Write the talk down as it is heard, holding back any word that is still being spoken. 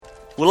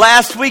Well,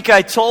 last week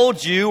I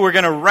told you we're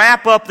going to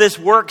wrap up this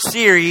work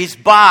series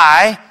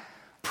by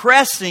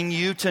pressing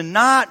you to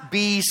not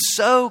be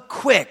so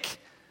quick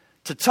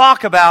to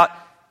talk about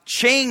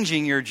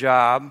changing your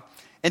job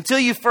until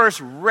you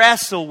first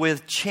wrestle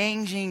with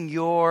changing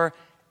your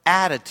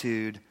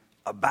attitude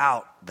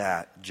about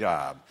that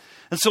job.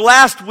 And so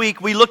last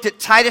week we looked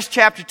at Titus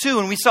chapter 2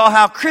 and we saw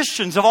how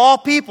Christians of all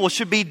people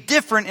should be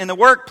different in the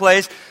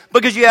workplace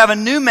because you have a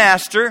new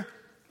master,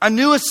 a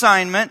new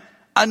assignment,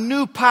 a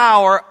new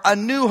power, a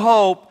new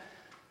hope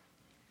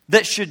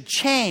that should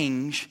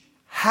change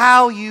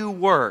how you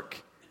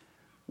work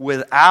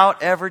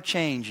without ever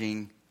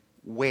changing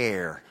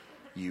where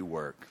you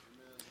work.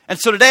 And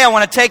so today I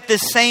want to take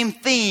this same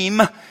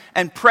theme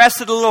and press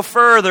it a little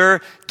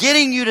further,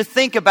 getting you to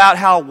think about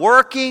how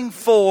working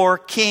for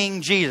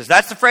King Jesus.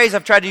 That's the phrase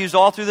I've tried to use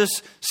all through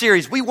this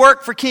series. We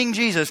work for King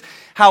Jesus.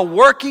 How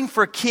working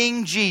for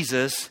King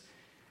Jesus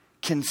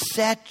can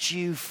set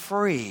you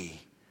free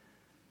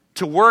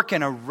to work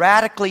in a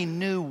radically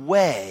new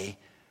way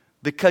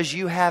because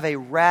you have a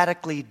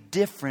radically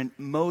different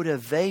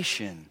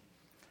motivation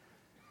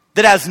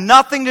that has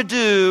nothing to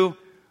do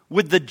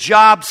with the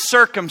job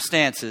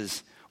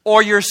circumstances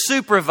or your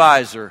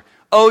supervisor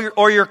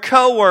or your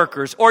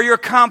coworkers or your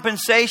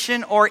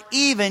compensation or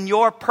even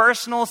your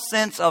personal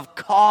sense of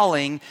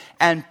calling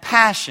and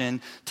passion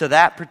to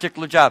that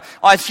particular job.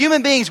 As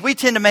human beings, we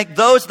tend to make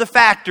those the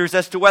factors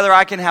as to whether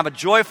I can have a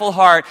joyful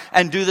heart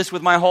and do this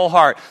with my whole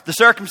heart. The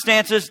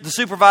circumstances, the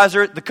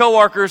supervisor, the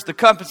coworkers, the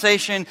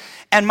compensation,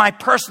 and my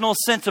personal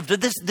sense of,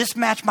 did this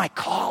match my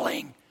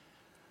calling?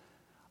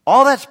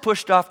 All that's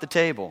pushed off the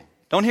table.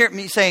 Don't hear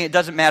me saying it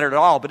doesn't matter at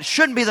all, but it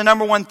shouldn't be the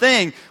number one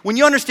thing. When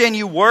you understand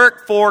you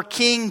work for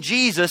King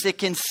Jesus, it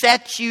can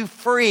set you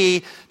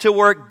free to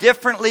work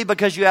differently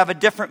because you have a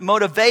different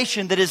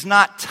motivation that is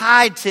not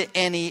tied to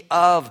any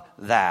of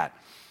that.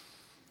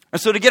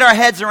 And so to get our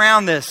heads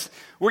around this,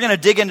 we're going to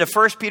dig into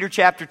 1 Peter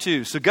chapter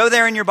 2. So go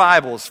there in your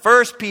Bibles.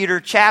 1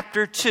 Peter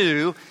chapter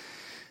 2.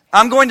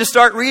 I'm going to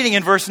start reading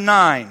in verse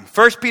 9.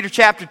 1 Peter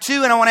chapter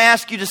 2, and I want to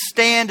ask you to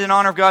stand in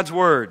honor of God's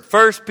word.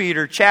 1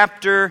 Peter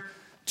chapter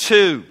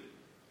 2.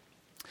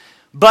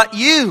 But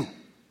you,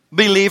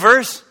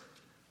 believers,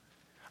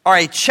 are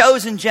a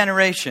chosen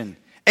generation,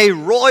 a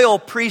royal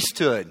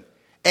priesthood,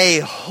 a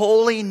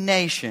holy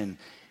nation,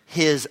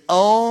 His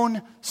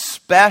own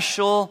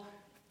special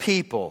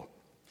people,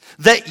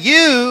 that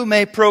you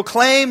may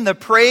proclaim the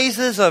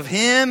praises of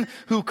Him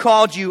who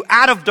called you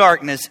out of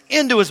darkness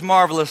into His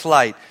marvelous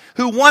light,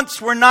 who once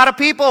were not a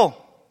people,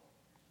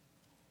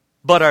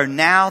 but are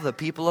now the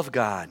people of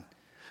God,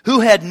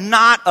 who had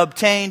not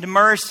obtained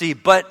mercy,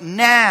 but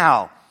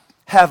now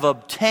have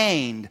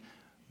obtained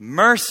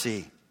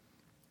mercy.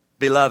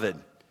 Beloved,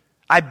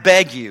 I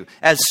beg you,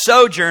 as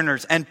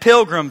sojourners and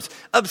pilgrims,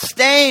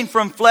 abstain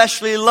from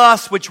fleshly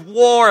lusts which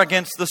war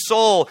against the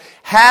soul,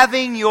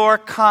 having your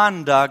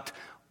conduct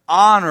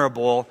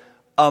honorable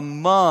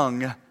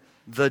among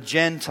the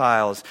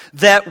Gentiles.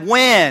 That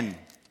when,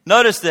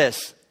 notice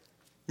this,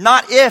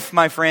 not if,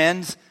 my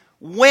friends,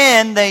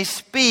 when they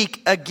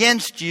speak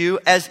against you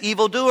as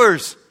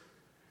evildoers.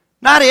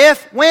 Not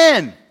if,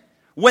 when.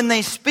 When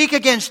they speak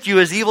against you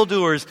as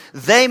evildoers,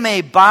 they may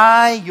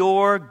buy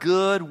your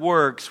good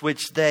works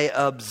which they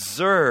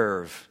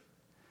observe.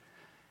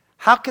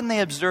 How can they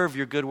observe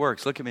your good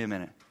works? Look at me a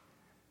minute.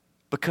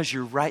 Because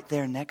you're right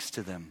there next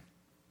to them.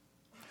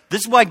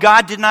 This is why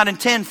God did not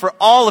intend for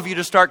all of you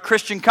to start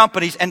Christian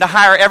companies and to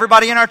hire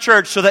everybody in our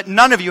church so that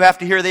none of you have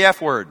to hear the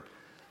F word.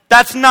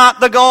 That's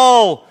not the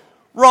goal.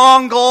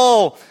 Wrong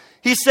goal.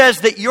 He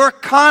says that your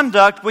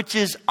conduct, which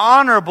is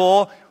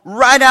honorable,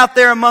 right out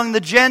there among the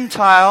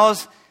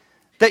Gentiles,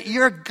 that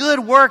your good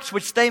works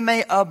which they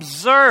may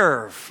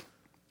observe.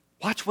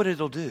 Watch what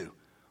it'll do.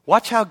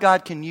 Watch how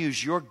God can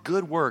use your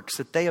good works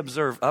that they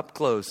observe up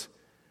close.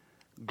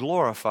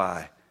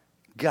 Glorify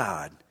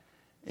God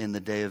in the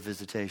day of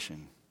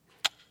visitation.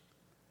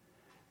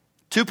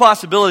 Two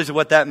possibilities of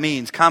what that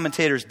means.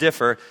 Commentators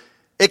differ.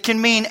 It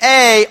can mean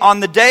A,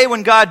 on the day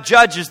when God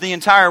judges the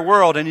entire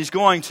world and He's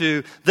going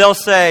to, they'll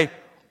say,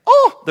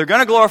 oh, they're going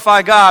to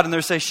glorify God, and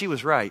they'll say, she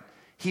was right.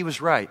 He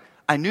was right.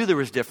 I knew there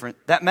was different.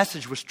 That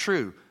message was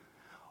true.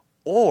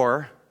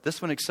 Or,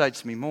 this one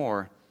excites me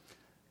more,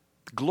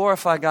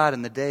 glorify God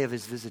in the day of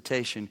His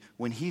visitation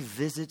when He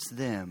visits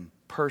them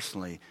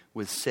personally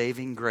with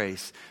saving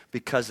grace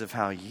because of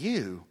how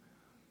you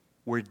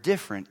were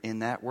different in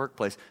that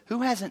workplace.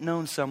 Who hasn't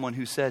known someone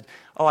who said,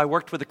 oh, I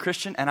worked with a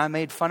Christian and I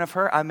made fun of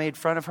her, I made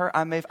fun of her,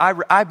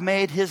 I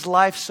made his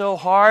life so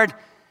hard,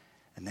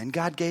 and then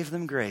God gave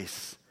them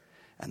grace.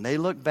 And they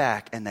looked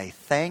back and they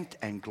thanked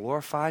and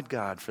glorified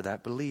God for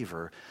that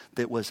believer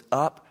that was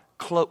up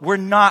close. We're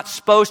not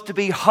supposed to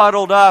be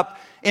huddled up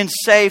in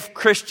safe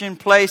Christian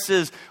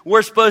places.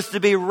 We're supposed to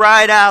be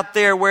right out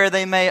there where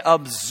they may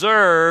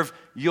observe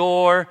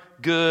your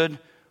good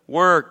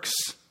works.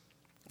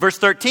 Verse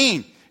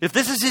 13, if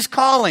this is His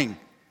calling,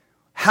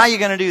 how are you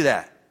going to do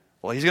that?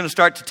 Well, He's going to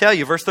start to tell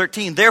you. Verse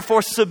 13,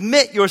 therefore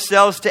submit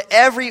yourselves to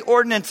every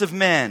ordinance of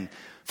men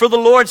for the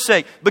Lord's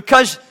sake,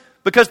 because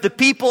Because the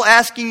people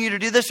asking you to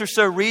do this are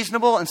so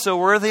reasonable and so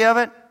worthy of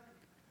it?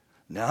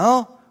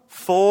 No,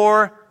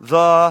 for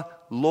the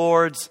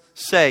Lord's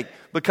sake.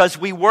 Because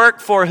we work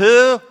for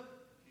who?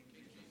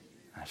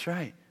 That's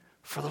right,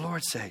 for the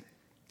Lord's sake.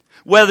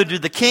 Whether to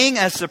the king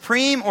as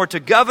supreme, or to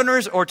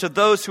governors, or to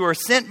those who are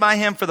sent by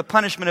him for the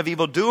punishment of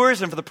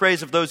evildoers and for the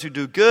praise of those who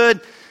do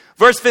good.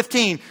 Verse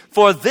 15,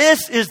 for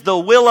this is the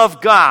will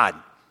of God.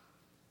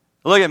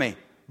 Look at me.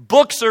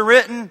 Books are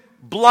written,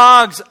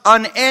 blogs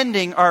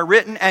unending are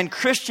written, and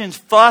Christians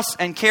fuss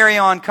and carry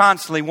on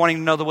constantly wanting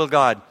to know the will of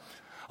God.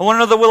 I want to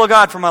know the will of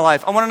God for my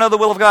life. I want to know the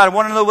will of God. I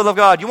want to know the will of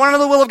God. You want to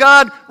know the will of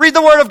God? Read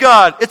the Word of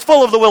God. It's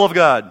full of the will of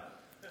God.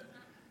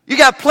 You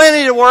got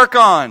plenty to work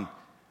on.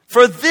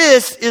 For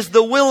this is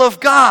the will of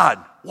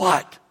God.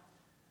 What?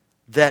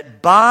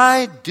 That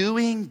by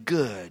doing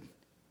good,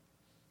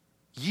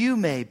 you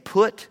may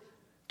put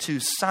to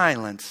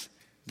silence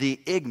the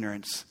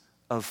ignorance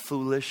of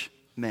foolish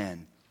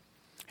men.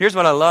 Here's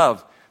what I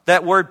love.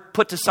 That word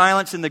put to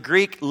silence in the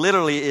Greek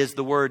literally is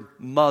the word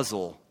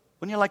muzzle.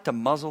 Wouldn't you like to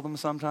muzzle them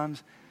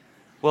sometimes?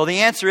 Well, the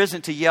answer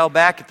isn't to yell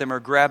back at them or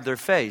grab their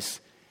face.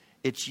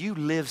 It's you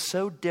live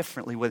so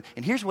differently with.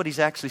 And here's what he's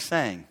actually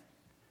saying.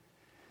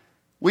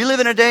 We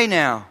live in a day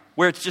now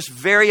where it's just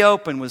very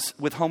open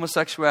with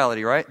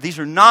homosexuality, right? These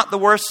are not the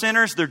worst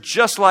sinners. They're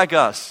just like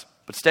us.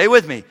 But stay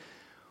with me.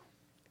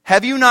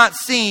 Have you not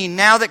seen,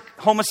 now that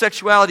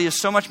homosexuality is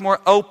so much more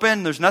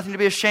open, there's nothing to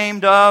be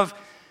ashamed of,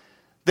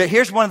 that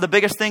here's one of the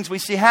biggest things we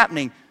see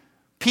happening.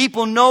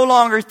 People no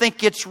longer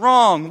think it's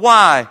wrong.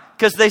 Why?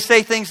 Because they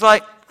say things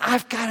like,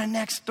 I've got a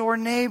next door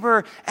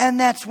neighbor,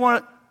 and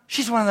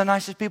she's one of the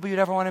nicest people you'd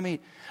ever want to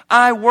meet.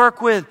 I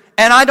work with,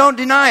 and I don't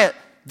deny it.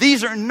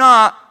 These are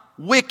not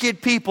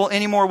wicked people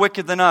any more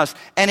wicked than us.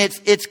 And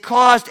it's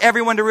caused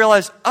everyone to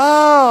realize,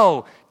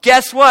 oh,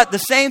 guess what? The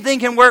same thing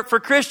can work for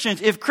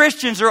Christians. If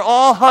Christians are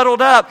all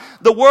huddled up,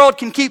 the world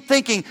can keep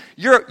thinking,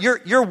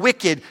 you're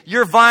wicked,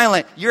 you're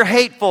violent, you're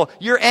hateful,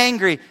 you're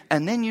angry.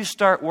 And then you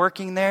start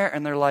working there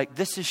and they're like,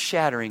 this is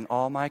shattering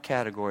all my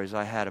categories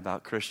I had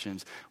about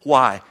Christians.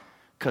 Why?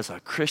 Because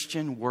a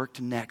Christian worked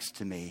next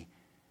to me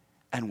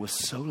and was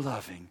so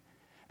loving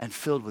and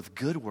filled with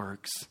good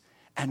works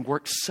and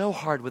worked so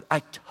hard with.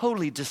 I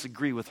totally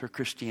disagree with her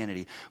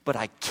Christianity, but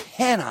I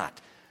cannot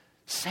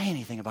say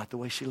anything about the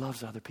way she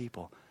loves other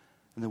people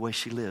and the way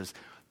she lives.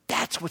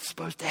 That's what's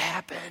supposed to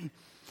happen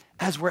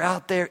as we're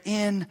out there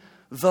in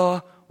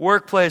the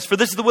workplace. For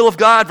this is the will of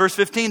God, verse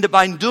 15, that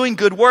by doing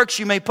good works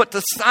you may put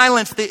to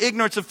silence the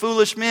ignorance of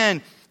foolish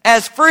men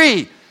as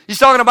free. He's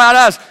talking about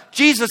us.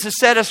 Jesus has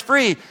set us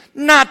free.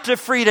 Not to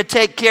free to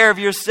take care of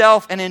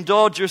yourself and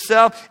indulge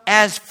yourself,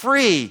 as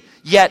free,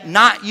 yet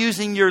not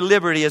using your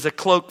liberty as a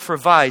cloak for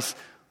vice,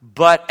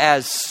 but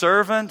as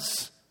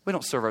servants. We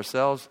don't serve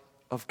ourselves,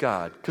 of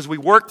God. Because we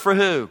work for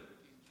who?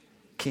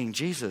 King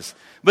Jesus.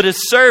 But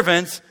as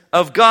servants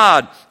of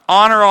God,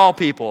 honor all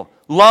people,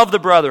 love the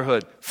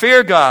brotherhood,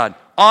 fear God,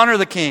 honor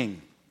the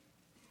king.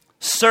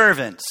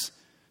 Servants,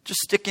 just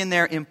stick in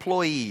there,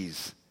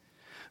 employees.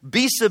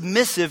 Be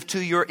submissive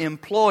to your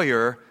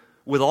employer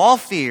with all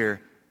fear,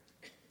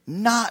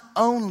 not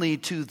only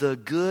to the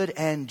good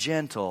and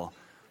gentle,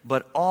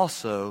 but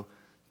also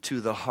to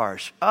the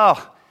harsh.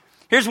 Oh,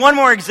 here's one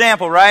more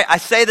example, right? I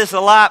say this a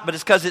lot, but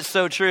it's because it's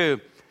so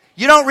true.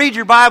 You don't read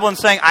your Bible and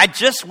saying, I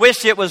just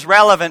wish it was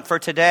relevant for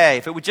today.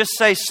 If it would just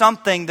say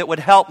something that would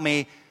help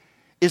me.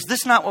 Is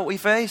this not what we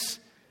face?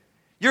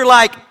 You're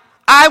like,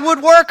 I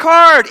would work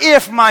hard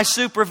if my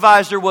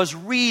supervisor was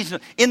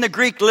reasonable. In the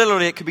Greek,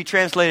 literally, it could be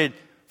translated,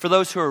 for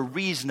those who are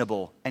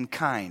reasonable and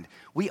kind.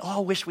 We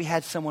all wish we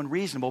had someone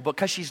reasonable, but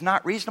because she's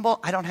not reasonable,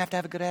 I don't have to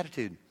have a good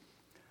attitude.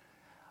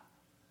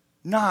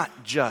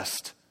 Not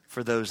just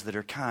for those that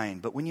are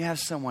kind, but when you have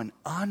someone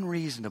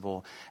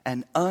unreasonable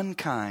and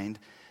unkind.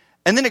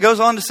 And then it goes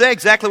on to say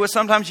exactly what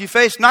sometimes you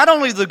face, not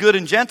only the good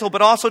and gentle,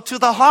 but also to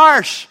the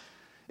harsh.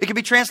 It can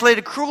be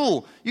translated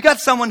cruel. You got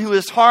someone who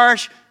is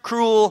harsh,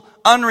 cruel,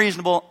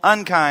 unreasonable,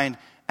 unkind,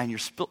 and you're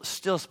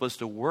still supposed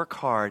to work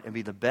hard and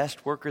be the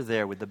best worker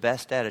there with the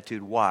best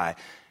attitude. Why?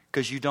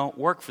 Because you don't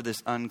work for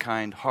this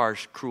unkind,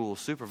 harsh, cruel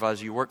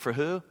supervisor. You work for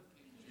who?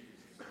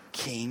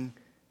 King.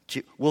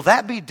 Will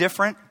that be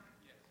different?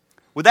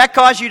 Would that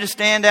cause you to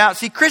stand out?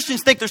 See,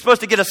 Christians think they're supposed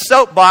to get a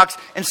soapbox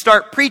and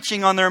start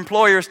preaching on their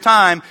employer's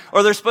time,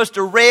 or they're supposed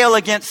to rail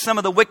against some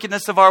of the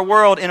wickedness of our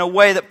world in a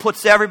way that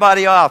puts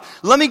everybody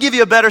off. Let me give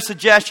you a better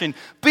suggestion.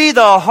 Be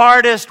the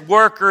hardest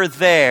worker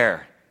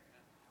there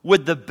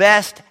with the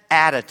best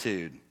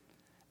attitude,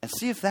 and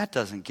see if that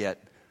doesn't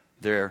get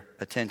their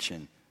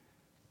attention.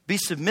 Be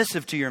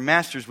submissive to your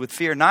masters with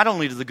fear, not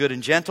only to the good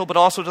and gentle, but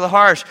also to the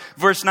harsh.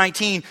 Verse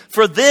 19,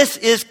 for this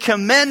is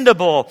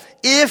commendable,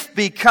 if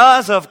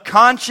because of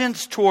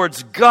conscience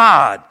towards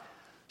God.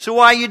 So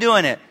why are you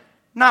doing it?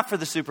 Not for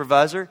the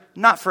supervisor,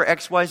 not for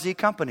XYZ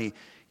company.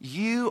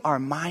 You are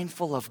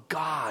mindful of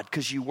God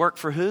because you work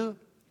for who?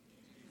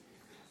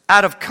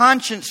 Out of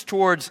conscience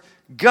towards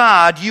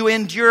God, you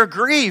endure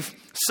grief,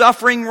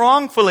 suffering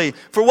wrongfully.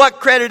 For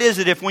what credit is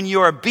it if when you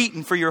are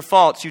beaten for your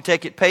faults, you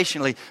take it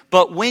patiently?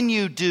 But when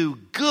you do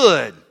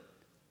good,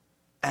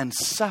 and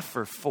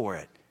suffer for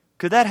it.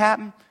 Could that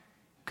happen?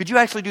 Could you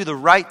actually do the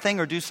right thing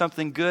or do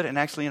something good and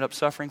actually end up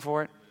suffering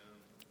for it?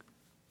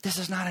 This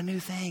is not a new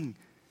thing.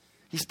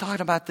 He's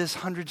talking about this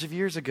hundreds of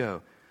years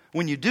ago.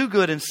 When you do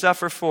good and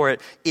suffer for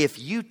it, if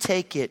you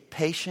take it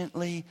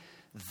patiently,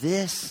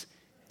 this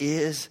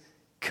is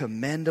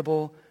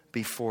commendable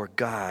before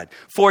God.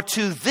 For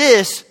to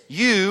this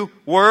you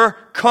were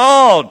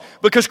called,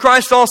 because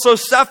Christ also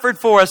suffered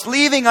for us,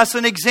 leaving us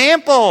an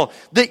example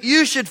that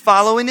you should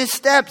follow in his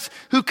steps,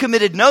 who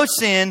committed no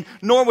sin,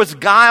 nor was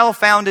guile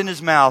found in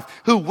his mouth,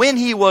 who when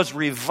he was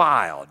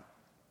reviled,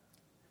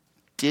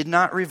 did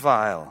not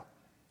revile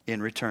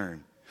in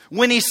return.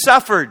 When he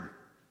suffered,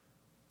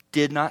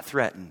 did not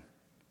threaten,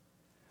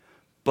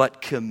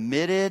 but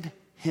committed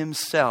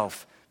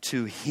himself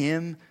to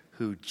him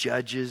who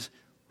judges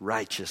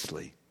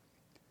righteously,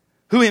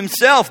 who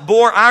himself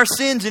bore our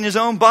sins in his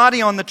own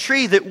body on the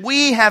tree, that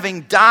we,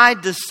 having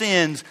died to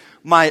sins,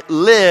 might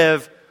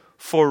live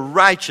for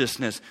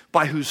righteousness,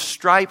 by whose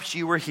stripes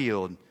you were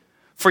healed.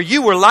 For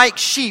you were like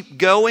sheep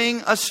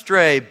going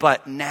astray,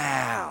 but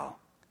now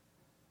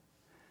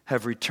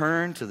have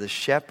returned to the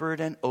shepherd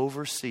and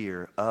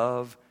overseer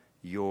of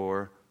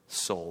your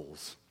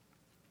souls.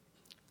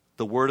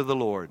 The word of the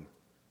Lord.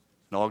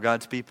 And all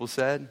God's people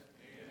said,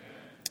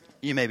 amen.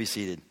 You may be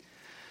seated.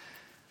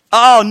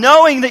 Oh,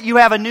 knowing that you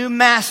have a new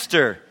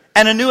master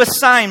and a new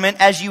assignment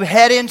as you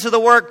head into the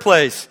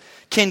workplace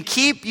can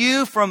keep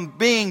you from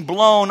being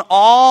blown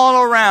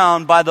all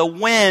around by the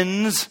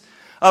winds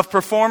of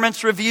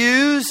performance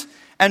reviews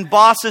and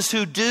bosses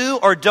who do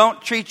or don't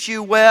treat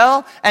you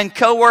well and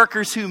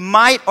coworkers who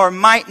might or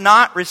might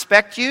not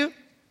respect you.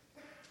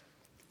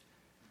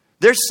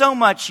 There's so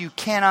much you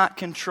cannot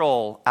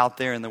control out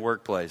there in the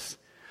workplace.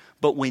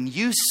 But when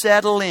you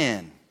settle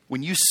in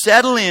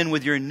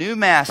with your new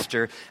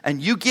master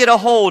and you get a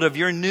hold of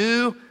your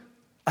new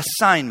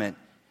assignment,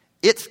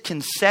 it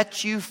can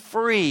set you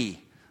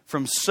free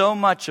from so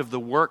much of the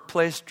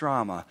workplace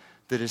drama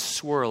that is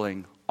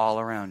swirling all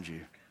around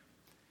you.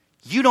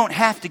 You don't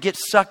have to get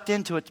sucked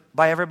into it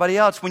by everybody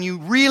else. When you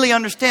really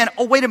understand,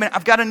 oh, wait a minute,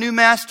 I've got a new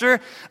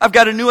master. I've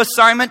got a new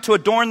assignment to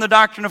adorn the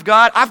doctrine of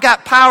God. I've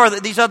got power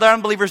that these other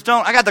unbelievers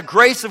don't. I got the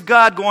grace of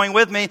God going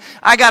with me.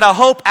 I got a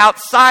hope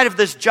outside of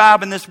this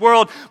job in this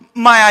world.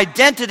 My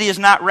identity is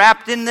not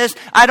wrapped in this.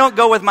 I don't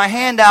go with my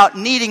hand out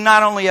needing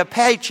not only a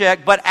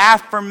paycheck, but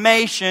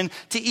affirmation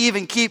to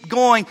even keep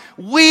going.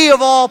 We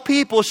of all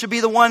people should be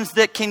the ones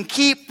that can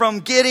keep from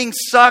getting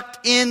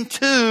sucked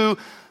into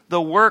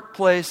the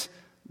workplace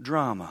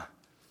drama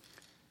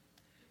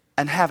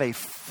and have a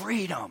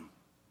freedom.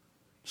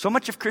 So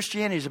much of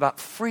Christianity is about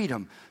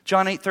freedom.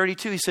 John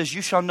 8:32, he says,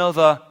 you shall know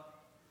the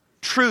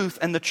truth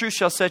and the truth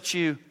shall set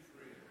you.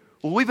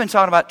 Well, we've been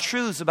talking about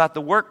truths about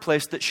the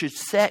workplace that should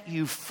set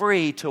you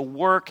free to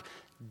work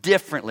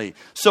differently.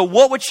 So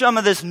what would some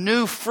of this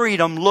new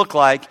freedom look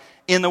like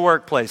in the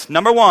workplace?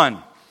 Number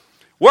one,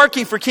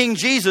 working for King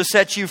Jesus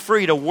sets you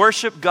free to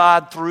worship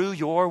God through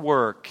your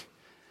work,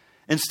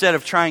 instead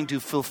of trying to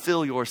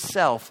fulfill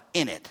yourself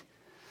in it.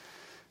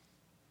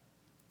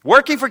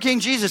 Working for King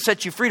Jesus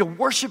sets you free to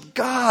worship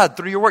God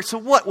through your work. So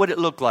what would it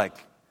look like?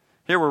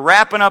 Here we're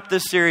wrapping up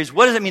this series.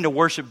 What does it mean to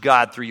worship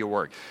God through your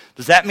work?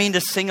 Does that mean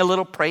to sing a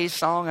little praise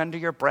song under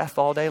your breath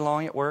all day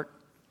long at work?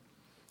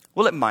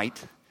 Well, it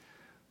might.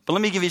 But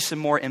let me give you some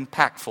more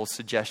impactful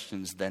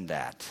suggestions than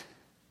that.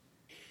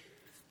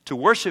 To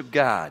worship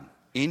God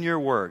in your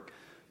work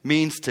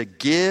means to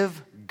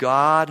give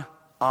God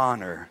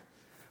honor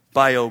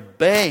by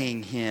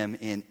obeying him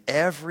in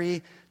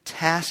every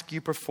task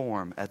you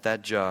perform at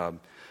that job,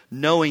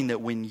 knowing that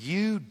when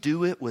you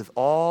do it with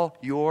all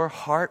your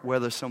heart,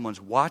 whether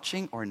someone's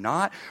watching or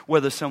not,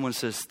 whether someone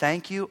says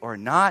thank you or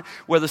not,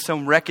 whether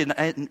someone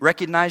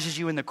recognizes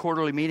you in the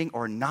quarterly meeting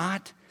or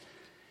not,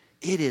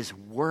 it is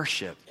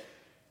worship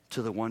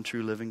to the one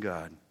true living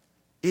God.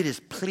 It is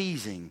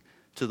pleasing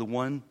to the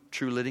one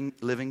true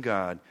living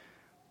God.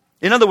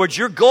 In other words,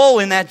 your goal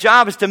in that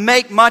job is to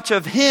make much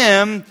of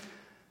him,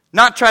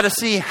 not try to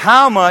see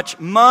how much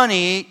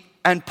money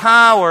and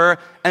power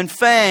and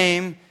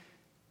fame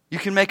you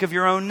can make of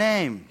your own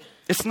name.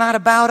 It's not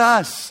about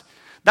us.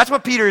 That's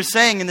what Peter is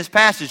saying in this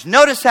passage.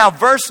 Notice how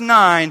verse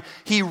 9,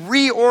 he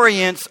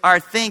reorients our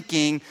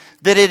thinking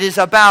that it is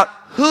about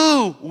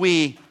who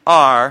we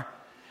are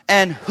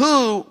and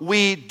who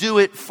we do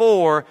it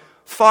for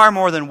far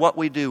more than what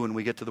we do when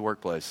we get to the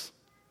workplace.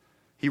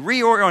 He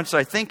reorients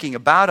our thinking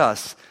about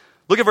us.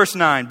 Look at verse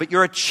 9. But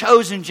you're a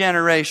chosen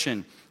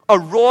generation, a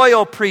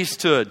royal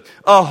priesthood,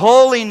 a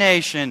holy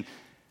nation.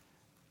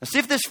 Now see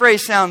if this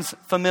phrase sounds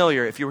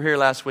familiar if you were here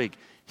last week.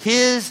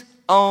 His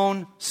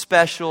own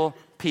special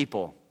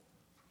people.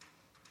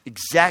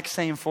 Exact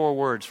same 4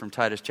 words from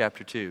Titus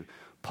chapter 2.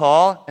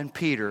 Paul and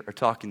Peter are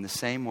talking the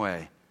same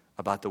way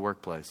about the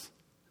workplace.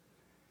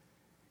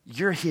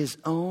 You're his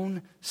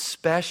own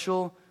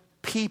special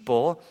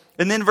people.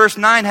 And then verse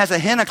 9 has a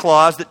hina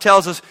clause that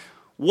tells us,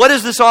 what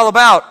is this all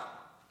about?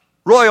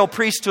 Royal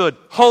priesthood,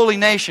 holy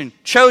nation,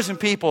 chosen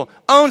people,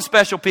 own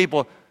special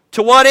people.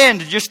 To what end?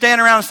 Did you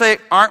stand around and say,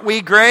 aren't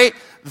we great?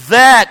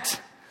 That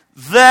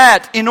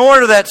in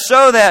order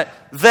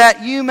that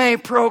you may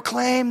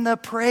proclaim the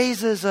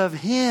praises of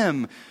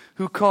Him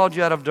who called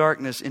you out of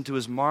darkness into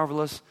His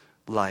marvelous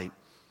light.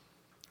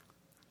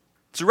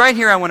 So right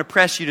here I want to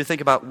press you to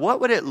think about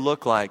what would it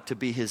look like to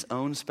be His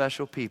own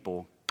special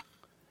people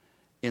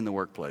in the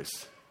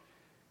workplace.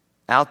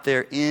 Out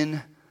there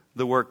in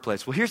the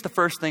workplace. Well, here's the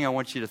first thing I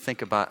want you to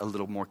think about a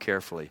little more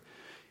carefully.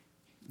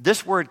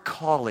 This word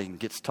calling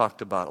gets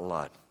talked about a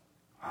lot.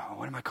 Oh,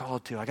 what am I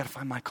called to? I got to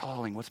find my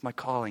calling. What's my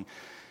calling?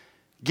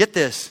 Get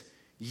this.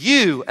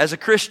 You, as a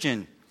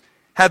Christian,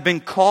 have been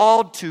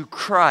called to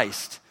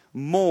Christ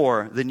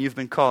more than you've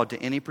been called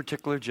to any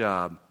particular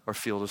job or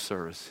field of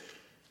service.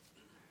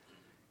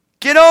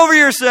 Get over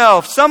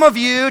yourself. Some of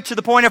you, to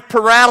the point of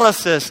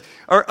paralysis,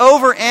 are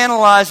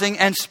overanalyzing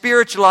and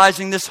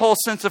spiritualizing this whole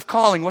sense of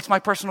calling. What's my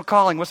personal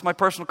calling? What's my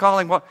personal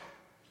calling? What?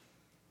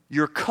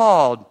 You're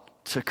called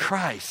to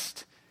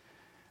Christ.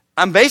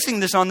 I'm basing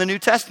this on the New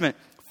Testament.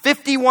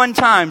 51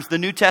 times the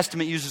New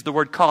Testament uses the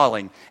word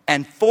calling,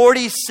 and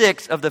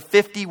 46 of the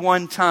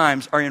 51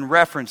 times are in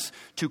reference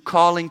to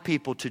calling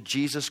people to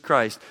Jesus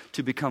Christ,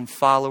 to become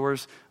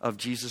followers of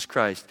Jesus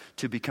Christ,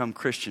 to become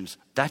Christians.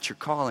 That's your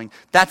calling.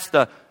 That's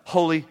the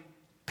holy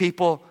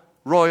people,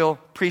 royal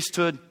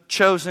priesthood,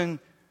 chosen,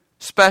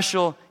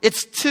 special.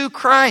 It's to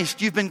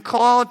Christ. You've been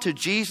called to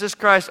Jesus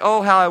Christ.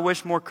 Oh, how I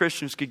wish more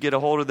Christians could get a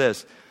hold of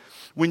this.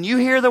 When you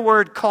hear the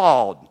word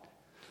called,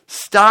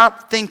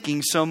 stop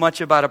thinking so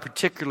much about a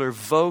particular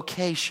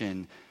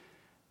vocation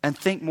and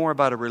think more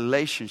about a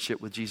relationship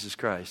with Jesus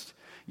Christ.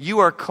 You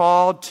are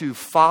called to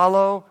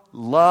follow,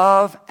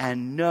 love,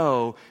 and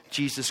know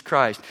Jesus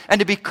Christ. And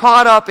to be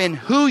caught up in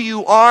who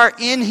you are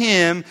in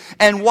Him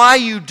and why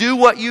you do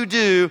what you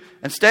do.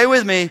 And stay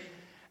with me.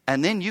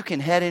 And then you can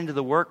head into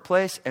the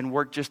workplace and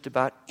work just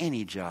about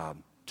any job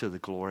to the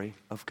glory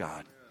of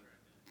God.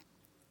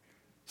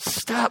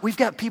 Stop. We've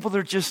got people that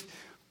are just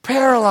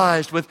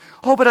paralyzed with,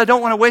 oh, but I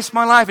don't want to waste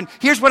my life. And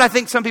here's what I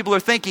think some people are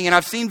thinking. And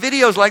I've seen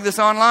videos like this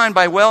online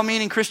by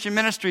well-meaning Christian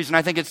ministries, and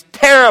I think it's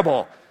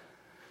terrible.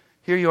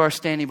 Here you are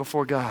standing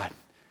before God,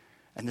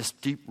 and this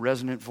deep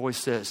resonant voice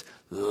says,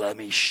 let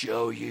me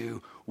show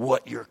you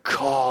what your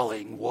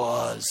calling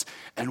was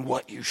and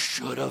what you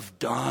should have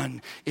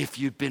done if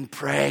you'd been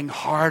praying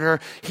harder.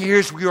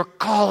 Here's your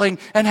calling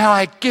and how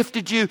I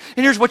gifted you.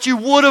 And here's what you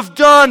would have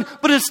done,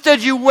 but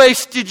instead you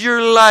wasted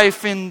your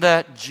life in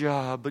that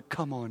job. But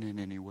come on in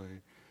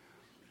anyway.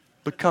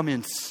 But come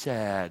in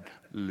sad,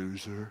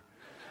 loser.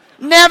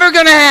 Never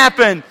going to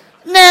happen.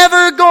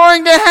 Never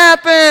going to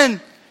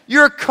happen.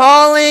 Your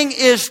calling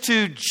is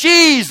to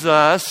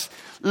Jesus.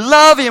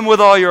 Love Him with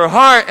all your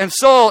heart and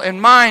soul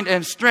and mind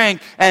and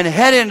strength, and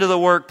head into the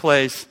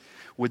workplace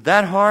with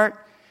that heart,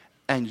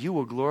 and you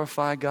will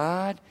glorify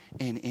God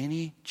in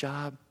any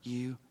job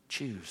you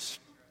choose.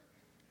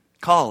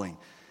 Calling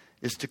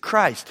is to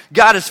Christ.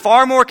 God is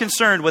far more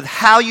concerned with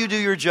how you do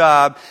your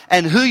job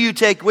and who you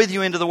take with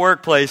you into the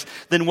workplace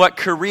than what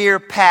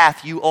career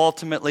path you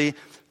ultimately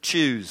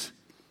choose.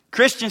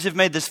 Christians have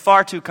made this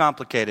far too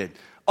complicated.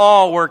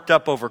 All worked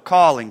up over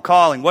calling.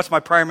 What's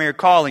my primary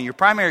calling? Your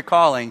primary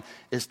calling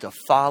is to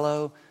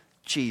follow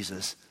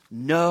Jesus,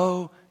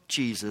 know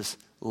Jesus,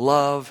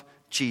 love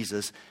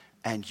Jesus,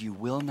 and you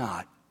will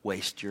not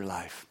waste your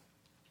life.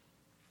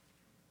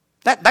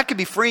 That could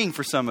be freeing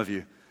for some of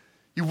you.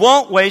 You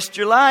won't waste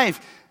your life.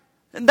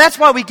 And that's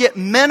why we get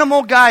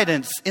minimal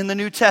guidance in the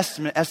New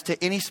Testament as to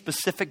any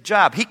specific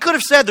job. He could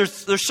have said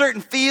there's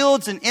certain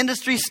fields and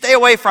industries stay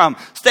away from.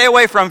 Stay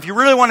away from. If you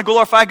really want to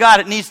glorify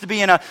God, it needs to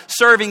be in a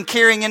serving,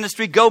 caring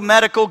industry. Go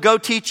medical, go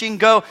teaching,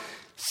 go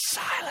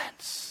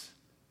silence.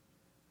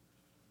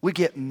 We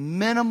get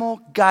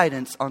minimal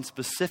guidance on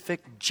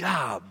specific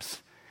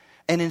jobs.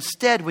 And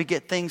instead we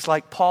get things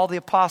like Paul the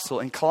Apostle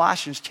in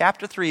Colossians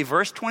chapter 3,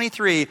 verse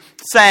 23,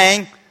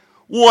 saying,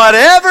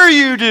 whatever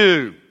you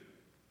do,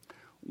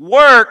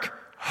 work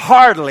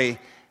heartily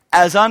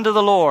as unto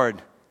the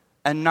Lord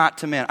and not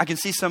to men. I can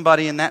see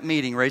somebody in that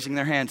meeting raising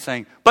their hand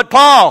saying, but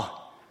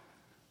Paul,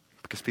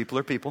 because people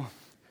are people,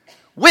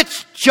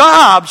 which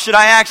job should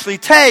I actually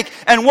take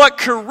and what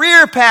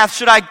career path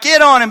should I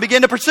get on and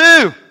begin to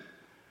pursue?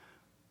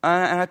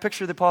 And I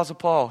picture the Apostle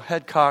Paul,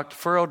 head cocked,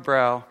 furrowed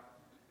brow.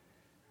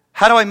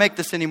 How do I make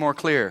this any more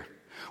clear?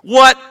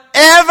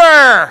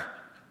 Whatever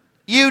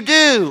you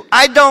do,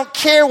 I don't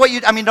care what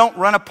you, don't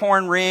run a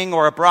porn ring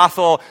or a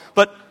brothel,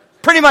 but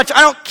pretty much I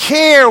don't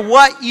care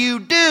what you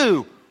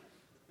do.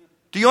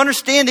 Do you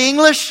understand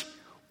English?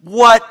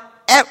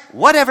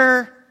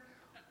 Whatever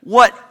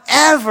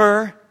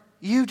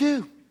you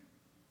do,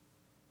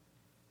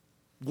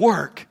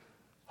 work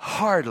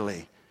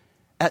heartily.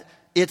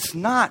 It's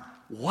not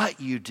what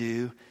you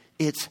do,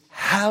 it's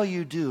how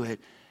you do it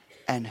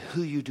and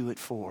who you do it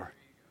for.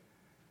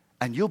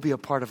 And you'll be a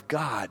part of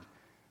God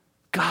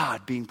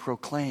being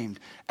proclaimed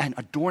and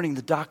adorning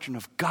the doctrine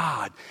of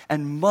God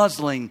and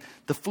muzzling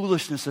the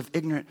foolishness of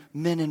ignorant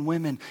men and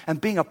women and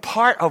being a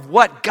part of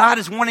what God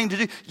is wanting to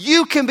do.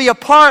 You can be a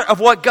part of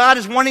what God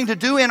is wanting to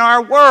do in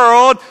our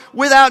world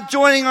without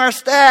joining our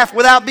staff,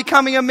 without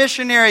becoming a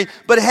missionary,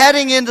 but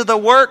heading into the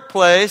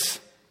workplace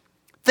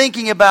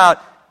Thinking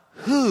about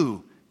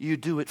who you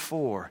do it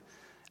for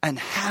and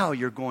how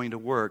you're going to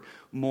work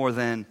more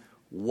than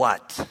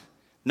what.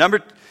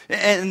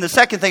 And the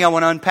second thing I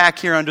want to unpack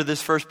here under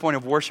this first point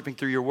of worshiping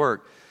through your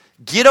work.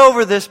 Get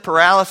over this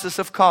paralysis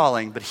of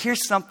calling, but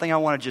here's something I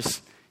want to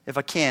just, if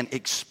I can,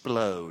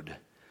 explode.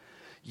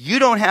 You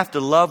don't have to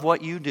love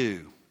what you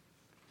do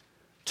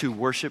to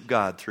worship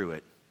God through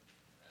it.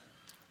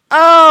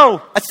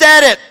 Oh, I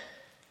said it.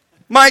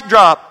 Mic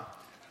drop.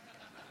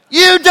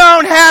 You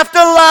don't have to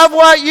love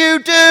what you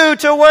do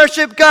to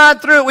worship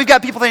God through it. We've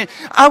got people thinking,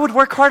 I would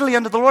work heartily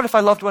unto the Lord if I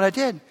loved what I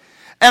did.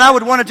 And I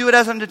would want to do it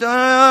as unto...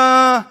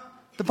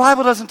 The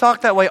Bible doesn't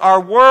talk that way. Our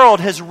world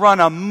has run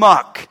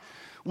amok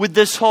with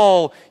this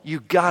whole, you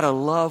gotta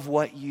love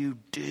what you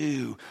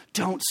do.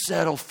 Don't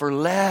settle for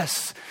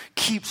less.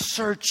 Keep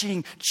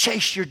searching.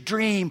 Chase your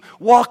dream.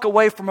 Walk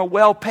away from a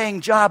well-paying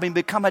job and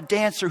become a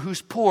dancer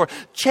who's poor.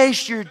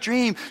 Chase your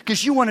dream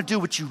because you want to do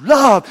what you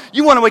love.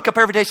 You want to wake up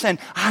every day saying,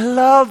 I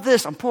love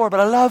this. I'm poor, but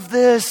I love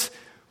this.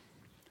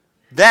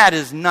 That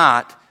is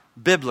not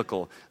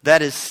biblical.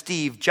 That is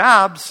Steve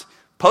Jobs,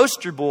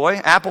 poster boy,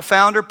 Apple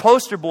founder,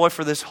 poster boy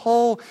for this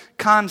whole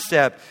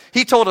concept.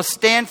 He told a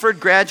Stanford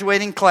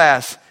graduating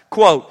class,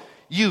 quote,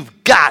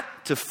 you've got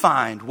to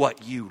find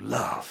what you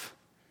love.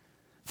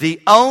 The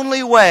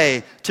only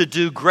way to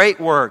do great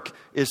work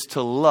is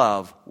to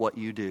love what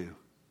you do.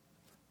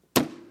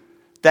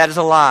 That is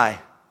a lie.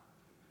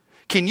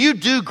 Can you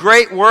do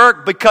great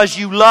work because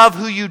you love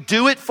who you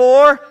do it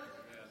for?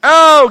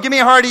 Oh, give me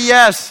a hearty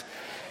yes.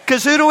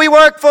 Because who do we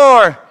work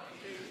for?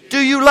 Do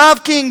you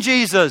love King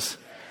Jesus?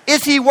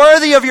 Is he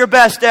worthy of your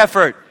best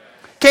effort?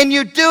 Can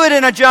you do it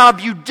in a job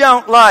you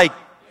don't like?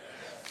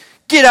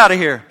 Get out of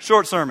here.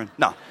 Short sermon.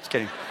 No, just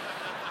kidding.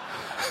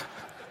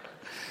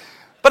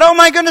 But oh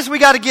my goodness, we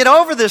got to get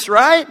over this,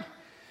 right?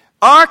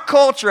 Our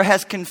culture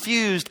has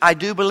confused, I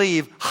do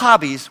believe,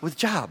 hobbies with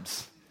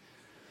jobs.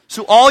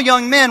 So all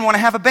young men want to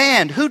have a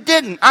band. Who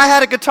didn't? I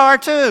had a guitar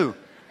too.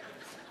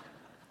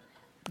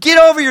 Get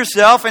over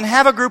yourself and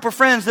have a group of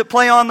friends that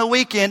play on the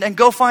weekend and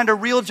go find a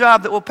real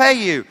job that will pay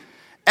you.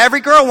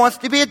 Every girl wants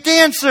to be a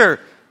dancer,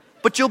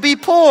 but you'll be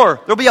poor.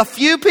 There'll be a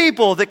few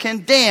people that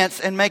can dance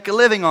and make a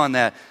living on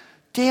that.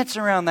 Dance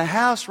around the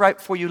house right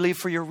before you leave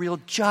for your real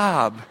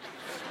job.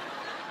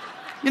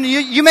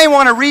 You may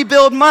want to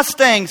rebuild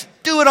Mustangs.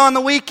 Do it on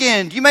the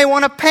weekend. You may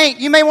want to paint.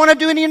 You may want to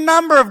do any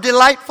number of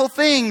delightful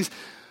things.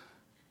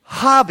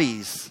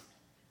 Hobbies.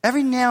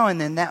 Every now and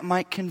then that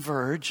might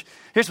converge.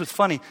 Here's what's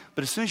funny.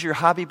 But as soon as your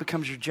hobby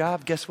becomes your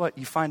job, guess what?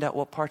 You find out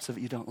what parts of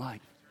it you don't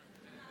like.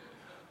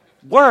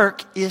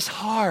 Work is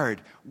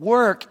hard.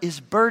 Work is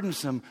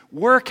burdensome.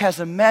 Work has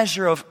a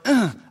measure of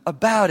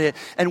about it.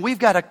 And we've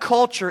got a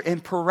culture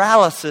in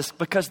paralysis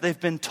because they've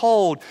been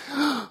told,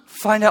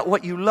 find out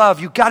what you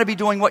love. You've got to be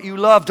doing what you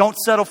love. Don't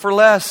settle for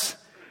less.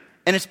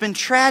 And it's been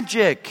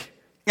tragic.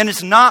 And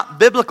it's not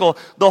biblical.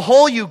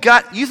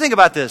 You think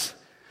about this.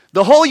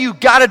 The whole you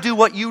got to do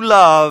what you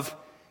love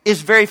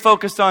is very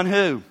focused on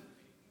who?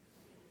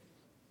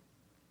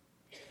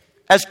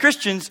 As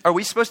Christians, are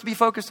we supposed to be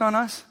focused on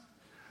us?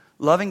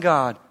 Loving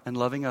God and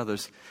loving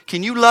others.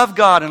 Can you love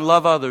God and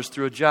love others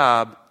through a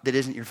job that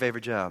isn't your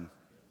favorite job?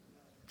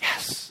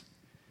 Yes.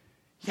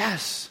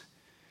 Yes.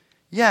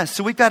 Yes.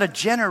 So we've got a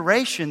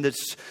generation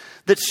that's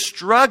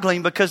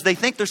struggling because they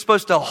think they're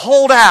supposed to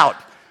hold out.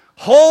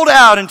 Hold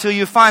out until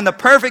you find the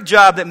perfect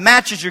job that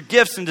matches your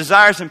gifts and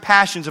desires and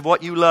passions of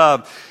what you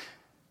love.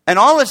 And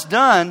all it's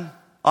done,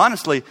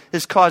 honestly,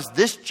 is caused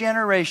this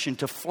generation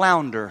to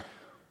flounder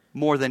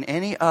more than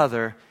any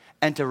other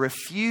and to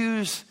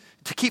refuse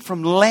to keep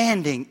from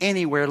landing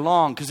anywhere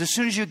long. Because as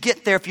soon as you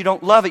get there, if you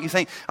don't love it, you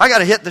think, I got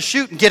to hit the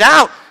chute and get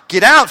out.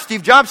 Get out.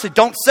 Steve Jobs said,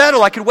 don't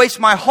settle. I could waste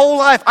my whole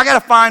life. I got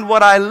to find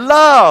what I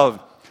love.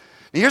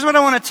 Now, here's what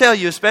I want to tell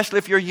you, especially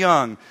if you're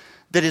young,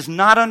 that is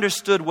not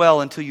understood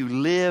well until you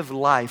live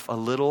life a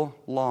little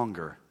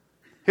longer.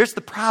 Here's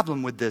the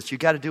problem with this. You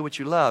got to do what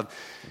you love.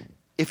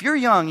 If you're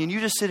young and you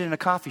just sit in a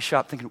coffee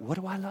shop thinking, what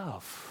do I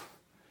love?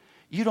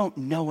 You don't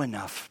know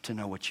enough to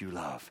know what you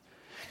love.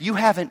 You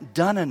haven't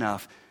done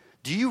enough.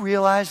 Do you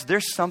realize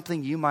there's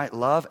something you might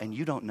love and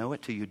you don't know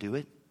it till you do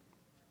it?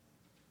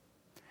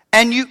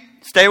 And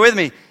stay with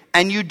me,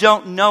 and you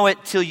don't know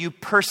it till you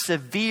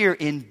persevere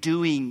in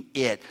doing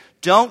it.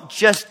 Don't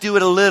just do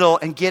it a little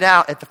and get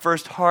out at the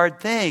first hard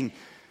thing.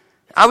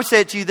 I would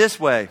say it to you this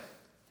way.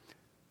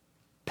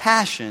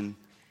 Passion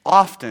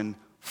often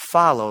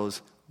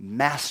follows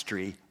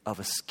mastery of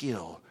a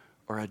skill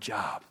or a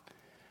job.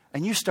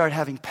 And you start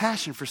having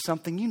passion for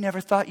something you never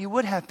thought you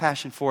would have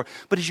passion for.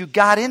 But as you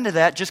got into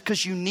that, just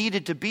because you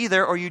needed to be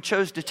there or you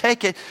chose to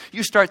take it,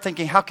 you start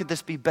thinking, how could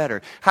this be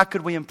better? How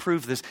could we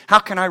improve this? How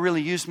can I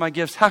really use my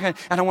gifts? And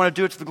I want to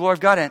do it to the glory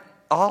of God. And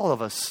all of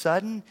a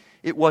sudden,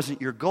 it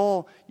wasn't your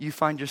goal. You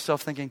find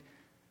yourself thinking,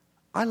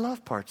 I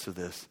love parts of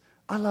this.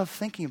 I love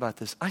thinking about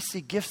this. I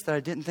see gifts that I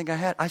didn't think I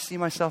had. I see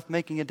myself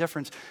making a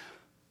difference.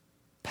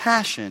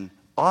 Passion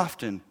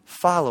often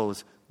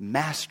follows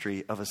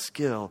mastery of a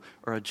skill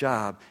or a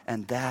job,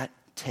 and that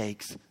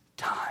takes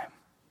time.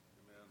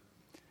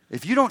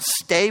 if you don't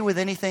stay with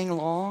anything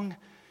long,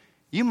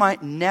 you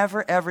might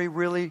never, ever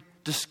really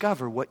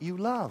discover what you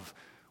love.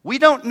 We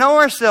don't know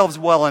ourselves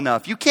well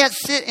enough. You can't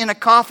sit in a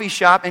coffee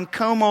shop and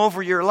comb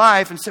over your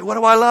life and say, what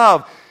do I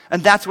love?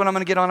 And that's what I'm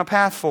going to get on a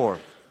path for.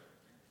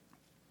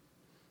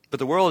 But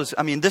the world is,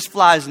 this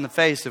flies in the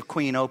face of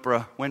Queen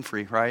Oprah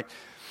Winfrey, right?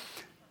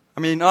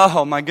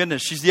 Oh my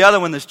goodness, she's the other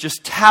one that's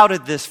just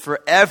touted this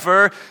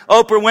forever.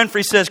 Oprah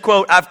Winfrey says,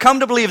 quote, I've come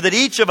to believe that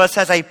each of us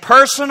has a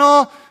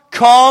personal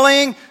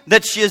calling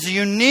that is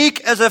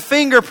unique as a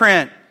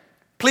fingerprint.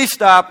 Please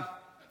stop.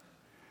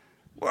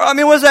 What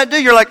does that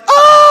do? You're like,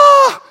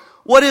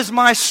 what is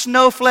my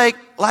snowflake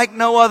like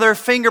no other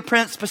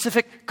fingerprint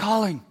specific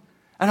calling?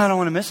 And I don't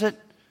want to miss it.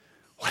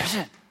 What is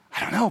it?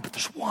 I don't know, but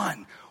there's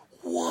one.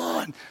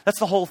 That's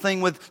the whole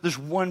thing with there's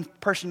one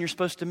person you're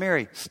supposed to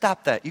marry.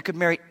 Stop that. You could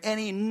marry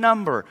any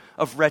number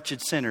of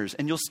wretched sinners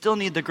and you'll still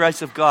need the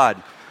grace of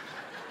God.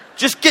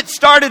 Just get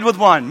started with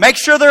one. Make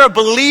sure they're a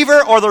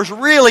believer or there's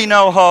really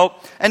no hope.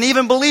 And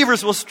even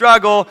believers will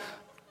struggle.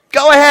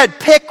 Go ahead,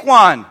 pick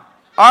one.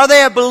 Are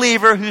they a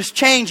believer who's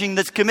changing,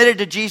 that's committed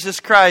to Jesus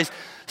Christ?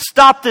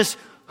 Stop this,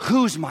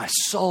 who's my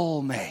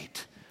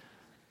soulmate?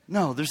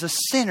 No, there's a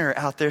sinner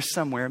out there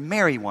somewhere.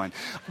 Marry one.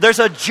 There's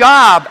a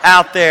job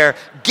out there.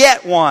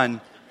 Get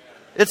one.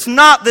 It's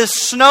not this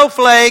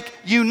snowflake,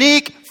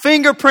 unique,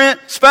 fingerprint,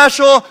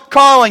 special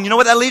calling. You know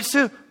what that leads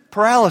to?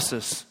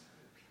 Paralysis.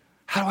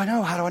 How do I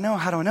know? How do I know?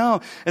 How do I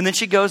know? And then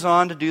she goes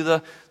on to do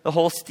the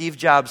whole Steve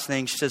Jobs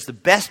thing. She says the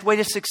best way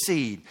to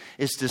succeed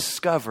is to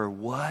discover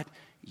what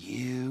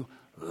you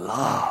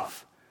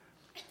love.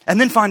 And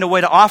then find a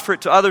way to offer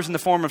it to others in the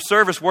form of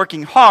service,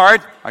 working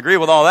hard. I agree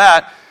with all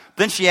that.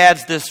 Then she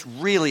adds this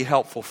really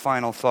helpful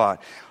final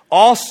thought.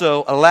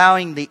 Also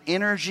allowing the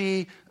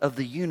energy of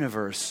the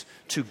universe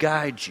to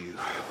guide you.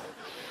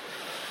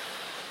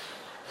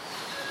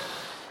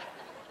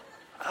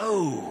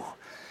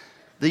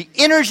 The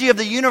energy of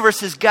the universe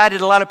has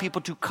guided a lot of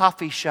people to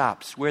coffee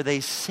shops where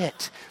they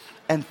sit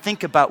and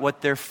think about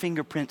what their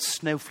fingerprint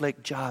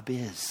snowflake job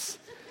is.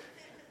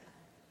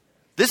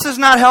 This is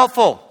not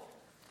helpful.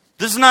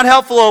 This is not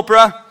helpful,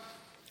 Oprah.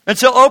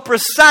 Until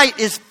Oprah's site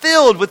is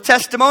filled with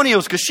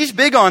testimonials, because she's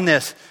big on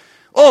this.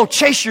 Oh,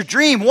 chase your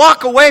dream,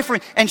 walk away from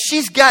it. And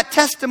she's got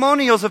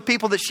testimonials of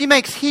people that she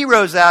makes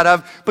heroes out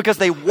of because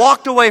they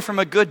walked away from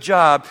a good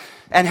job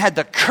and had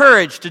the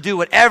courage to do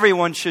what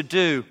everyone should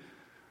do.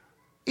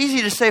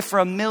 Easy to say for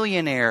a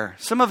millionaire.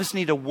 Some of us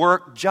need to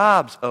work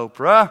jobs,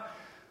 Oprah.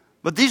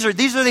 But these are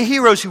the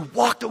heroes who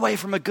walked away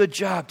from a good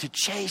job to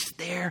chase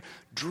their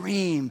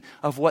dream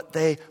of what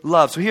they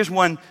love. So here's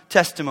one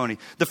testimony.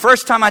 The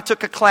first time I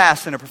took a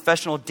class in a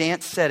professional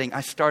dance setting,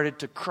 I started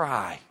to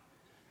cry.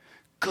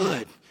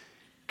 Good,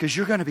 because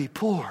you're going to be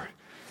poor.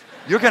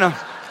 You're going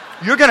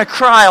to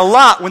cry a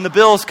lot when the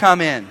bills come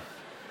in.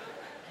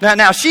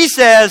 Now she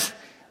says,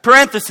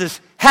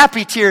 parenthesis,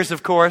 happy tears,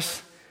 of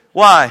course.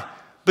 Why?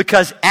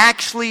 Because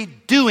actually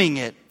doing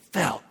it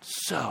felt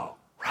so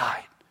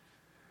right.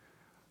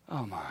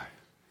 Oh my.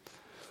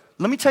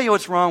 Let me tell you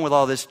what's wrong with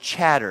all this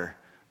chatter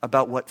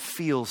about what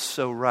feels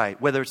so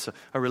right, whether it's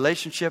a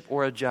relationship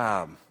or a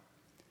job.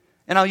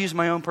 And I'll use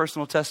my own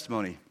personal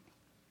testimony.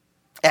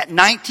 At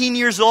 19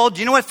 years old,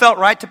 do you know what felt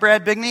right to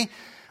Brad Bigney?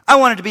 I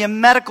wanted to be a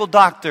medical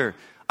doctor.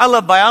 I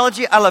love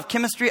biology. I love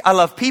chemistry. I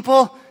love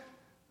people.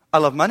 I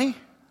love money.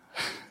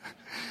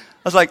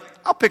 I was like,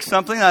 I'll pick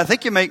something that I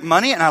think you make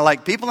money, and I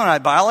like people, and I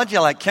like biology,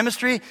 I like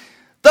chemistry.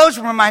 Those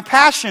were my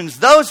passions.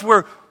 Those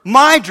were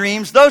my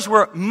dreams. Those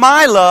were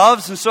my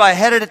loves. And so I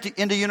headed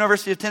into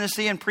University of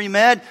Tennessee in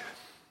pre-med.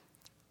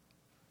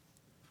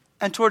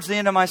 And towards the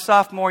end of my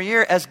sophomore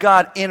year, as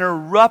God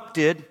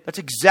interrupted, that's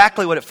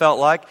exactly what it felt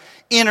like,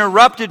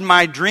 interrupted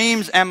my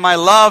dreams and my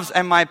loves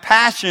and my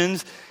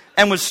passions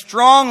and was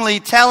strongly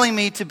telling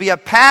me to be a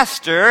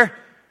pastor,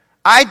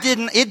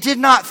 it did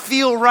not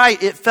feel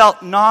right. It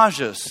felt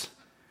nauseous.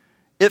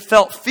 It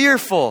felt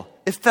fearful.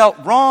 It felt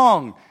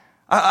wrong.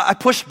 I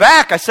pushed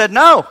back. I said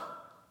no.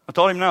 I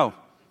told him no.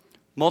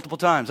 Multiple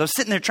times. I was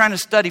sitting there trying to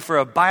study for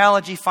a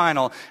biology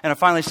final, and I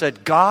finally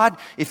said, God,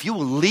 if you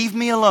will leave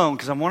me alone,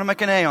 because I want to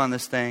make an A on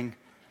this thing,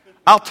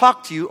 I'll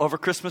talk to you over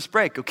Christmas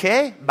break,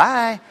 okay?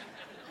 Bye.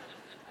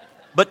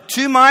 But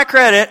to my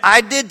credit,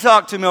 I did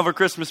talk to him over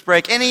Christmas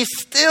break, and he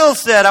still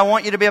said, I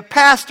want you to be a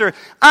pastor.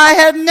 I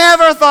had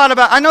never thought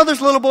about, I know there's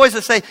little boys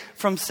that say,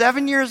 from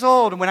 7 years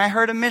old, when I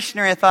heard a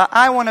missionary, I thought,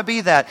 I want to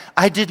be that.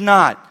 I did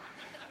not.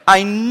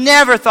 I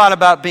never thought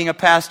about being a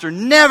pastor,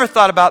 never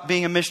thought about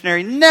being a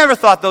missionary, never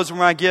thought those were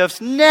my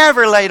gifts,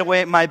 never laid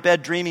away in my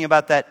bed dreaming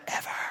about that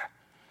ever.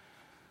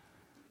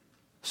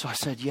 So I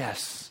said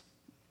yes,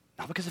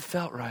 not because it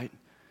felt right.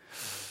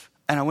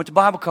 And I went to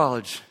Bible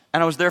college,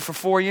 and I was there for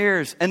 4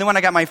 years. And then when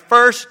I got my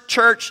first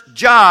church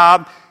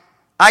job,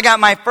 I got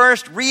my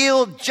first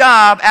real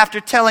job after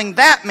telling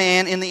that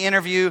man in the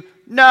interview,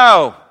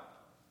 no,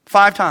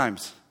 5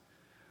 times.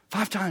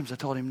 5 times I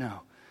told him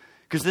no.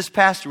 Because this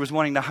pastor was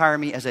wanting to hire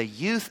me as a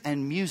youth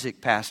and music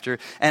pastor.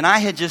 And I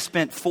had just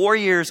spent 4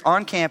 years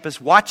on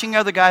campus watching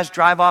other guys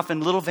drive off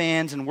in little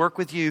vans and work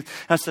with youth.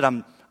 And I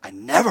said, I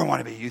never want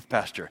to be a youth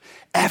pastor.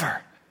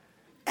 Ever.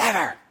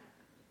 Ever.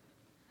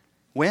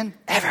 When?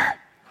 Ever.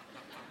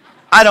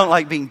 I don't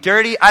like being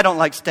dirty. I don't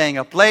like staying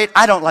up late.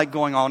 I don't like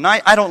going all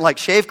night. I don't like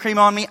shave cream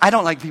on me. I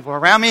don't like people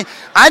around me.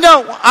 I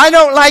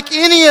don't like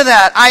any of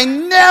that. I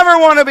never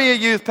want to be a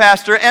youth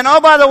pastor. And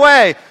oh, by the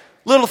way,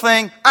 little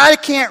thing, I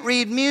can't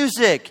read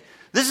music.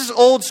 This is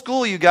old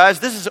school, you guys.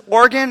 This is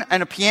organ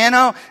and a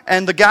piano,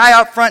 and the guy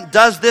out front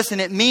does this, and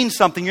it means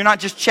something. You're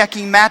not just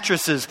checking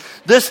mattresses.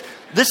 This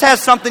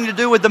has something to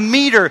do with the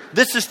meter.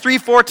 This is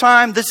 3/4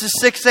 time. This is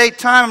 6/8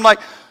 time. I'm like,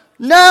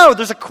 no,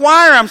 there's a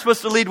choir I'm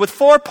supposed to lead with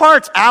 4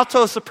 parts,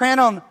 alto,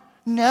 soprano.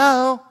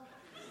 No.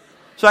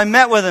 So I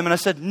met with him and I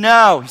said,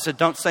 no. He said,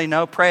 don't say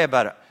no, pray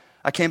about it.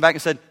 I came back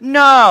and said,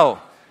 no.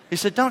 He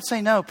said, don't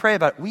say no, pray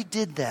about it. We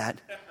did that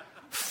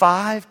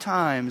 5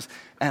 times,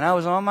 and I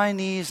was on my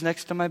knees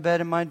next to my bed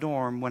in my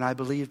dorm when I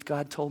believed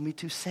God told me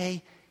to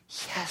say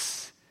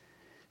yes.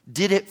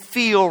 Did it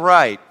feel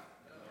right?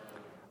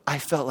 I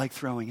felt like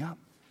throwing up.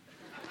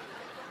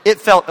 It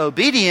felt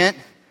obedient,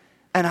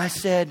 and I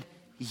said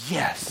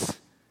yes.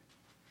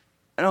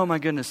 And oh my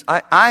goodness,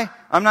 I'm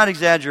not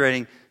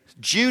exaggerating.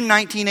 June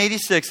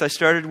 1986, I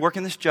started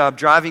working this job,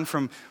 driving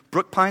from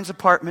Brook Pine's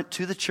apartment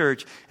to the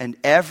church, and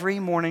every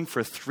morning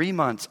for 3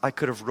 months, I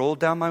could have rolled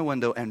down my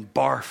window and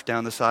barfed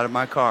down the side of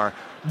my car.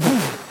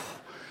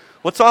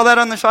 What's all that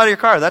on the side of your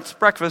car? That's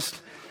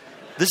breakfast.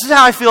 This is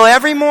how I feel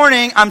every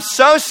morning. I'm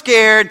so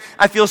scared.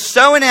 I feel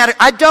so inadequate.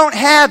 I don't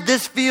have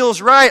this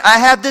feels right. I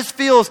have this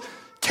feels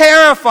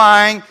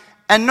terrifying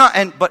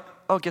but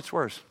it gets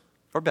worse.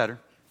 Or better.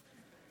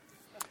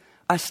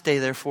 I stay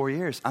there 4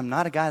 years. I'm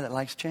not a guy that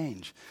likes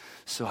change.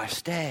 So I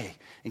stay.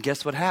 And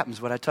guess what happens?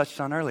 What I touched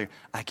on earlier.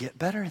 I get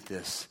better at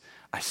this.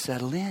 I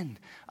settle in.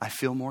 I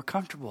feel more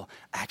comfortable.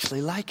 I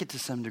actually like it to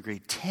some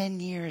degree.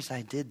 10 years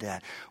I did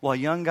that. While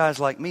young guys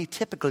like me,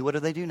 typically, what do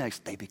they do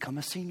next? They become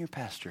a senior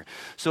pastor.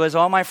 So as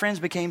all my friends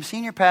became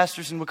senior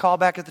pastors and would call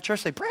back at the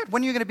church, say, Brad,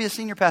 when are you going to be a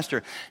senior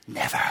pastor?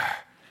 Never.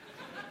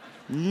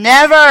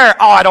 Never.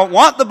 Oh, I don't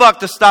want the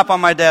buck to stop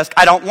on my desk.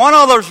 I don't want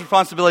all those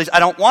responsibilities. I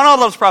don't want all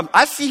those problems.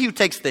 I see who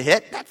takes the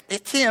hit.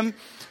 It's him.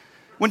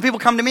 When people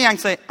come to me, I can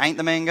say, I ain't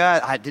the main guy.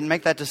 I didn't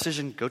make that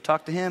decision. Go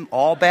talk to him.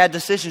 All bad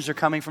decisions are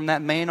coming from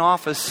that main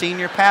office,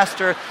 senior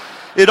pastor.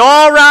 It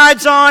all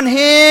rides on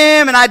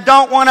him, and I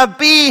don't want to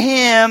be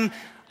him.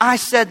 I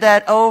said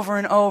that over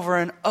and over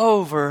and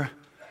over.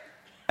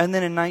 And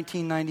then in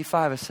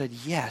 1995, I said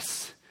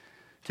yes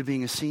to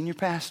being a senior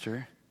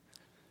pastor.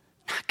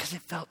 Not because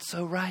it felt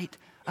so right.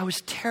 I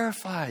was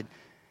terrified.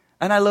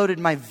 And I loaded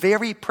my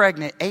very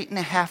pregnant,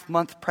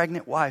 8.5-month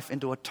pregnant wife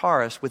into a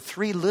Taurus with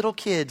 3 little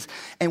kids.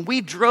 And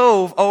we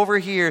drove over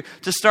here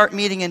to start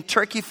meeting in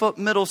Turkey Foot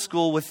Middle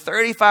School with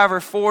 35 or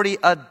 40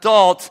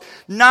 adults.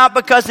 Not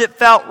because it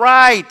felt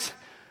right.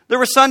 There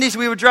were Sundays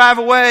we would drive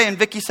away and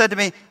Vicki said to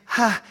me,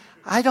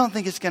 I don't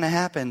think it's going to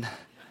happen.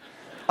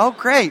 Oh,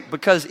 great,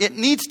 because it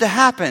needs to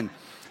happen.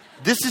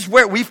 This is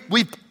where we've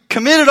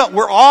committed.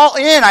 We're all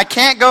in. I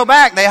can't go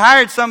back. They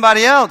hired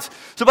somebody else.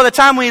 So by the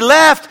time we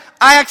left,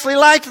 I actually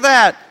liked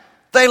that.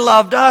 They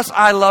loved us.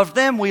 I loved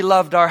them. We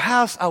loved our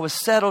house. I was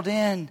settled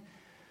in.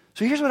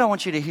 So here's what I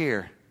want you to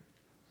hear.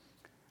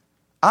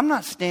 I'm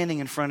not standing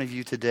in front of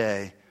you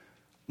today.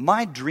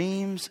 My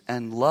dreams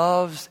and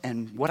loves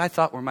and what I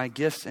thought were my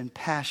gifts and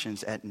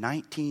passions at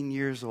 19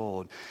 years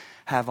old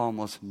have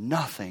almost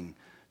nothing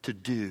to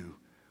do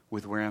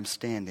with where I'm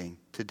standing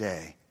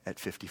today at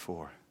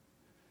 54.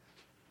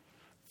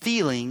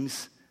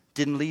 Feelings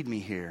didn't lead me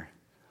here.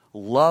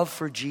 Love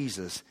for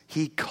Jesus.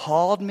 He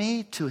called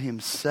me to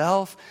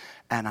himself,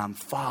 and I'm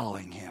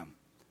following him.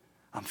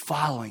 I'm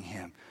following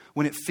him.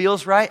 When it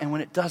feels right and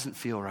when it doesn't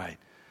feel right.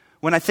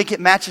 When I think it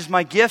matches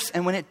my gifts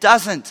and when it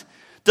doesn't.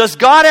 Does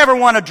God ever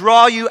want to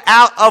draw you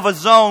out of a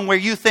zone where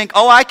you think,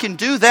 oh, I can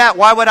do that.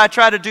 Why would I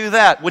try to do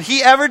that? Would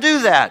he ever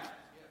do that?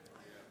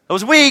 That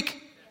was weak.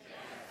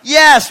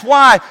 Yes,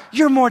 why?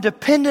 You're more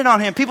dependent on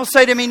him. People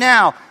say to me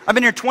now, I've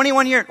been here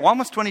 21 years, well,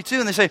 almost 22,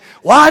 and they say,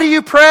 why do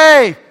you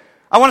pray?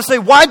 I want to say,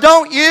 why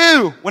don't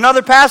you? When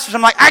other pastors,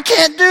 I'm like, I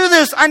can't do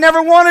this. I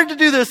never wanted to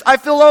do this. I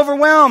feel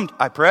overwhelmed.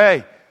 I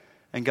pray.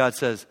 And God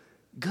says,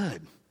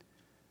 good,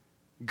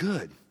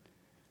 good.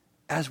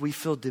 As we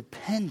feel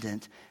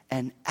dependent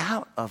and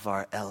out of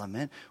our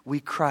element, we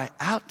cry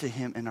out to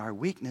him in our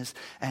weakness,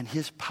 and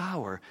his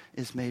power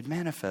is made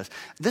manifest.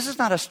 This is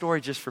not a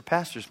story just for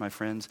pastors, my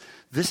friends.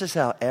 This is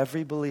how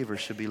every believer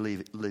should be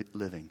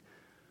living.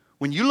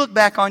 When you look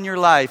back on your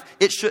life,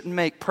 it shouldn't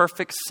make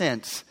perfect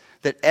sense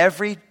that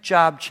every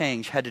job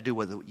change had to do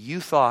with what you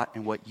thought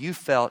and what you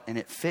felt, and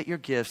it fit your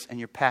gifts and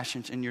your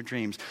passions and your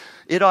dreams.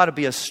 It ought to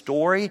be a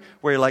story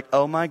where you're like,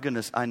 oh my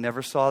goodness, I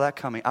never saw that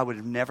coming. I would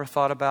have never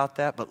thought about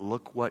that, but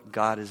look what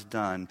God has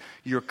done.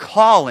 Your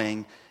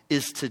calling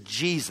is to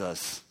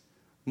Jesus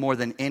more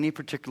than any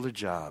particular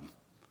job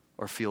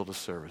or field of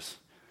service.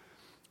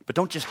 But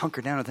don't just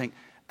hunker down and think,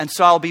 and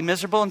so I'll be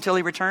miserable until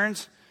he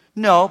returns?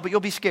 No, but you'll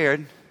be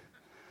scared.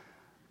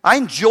 I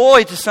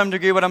enjoy to some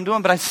degree what I'm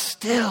doing, but I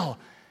still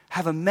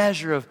have a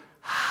measure of,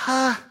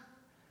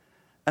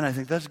 and I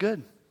think that's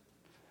good.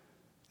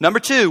 Number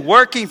 2,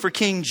 working for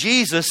King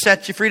Jesus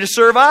sets you free to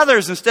serve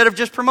others instead of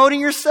just promoting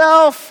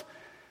yourself.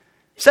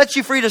 Sets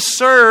you free to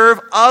serve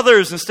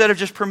others instead of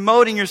just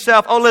promoting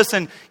yourself. Oh,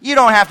 listen, you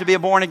don't have to be a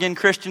born-again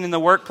Christian in the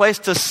workplace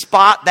to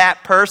spot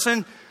that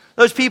person.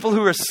 Those people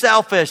who are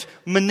selfish,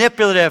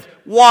 manipulative,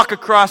 walk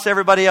across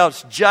everybody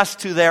else just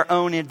to their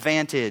own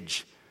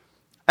advantage.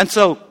 And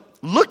so,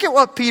 look at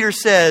what Peter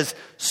says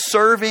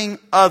serving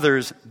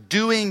others,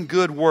 doing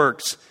good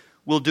works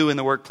will do in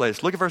the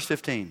workplace. Look at verse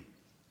 15.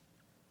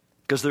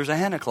 Because there's a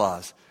Hannah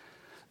clause.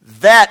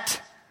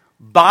 That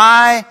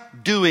by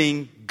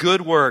doing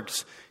good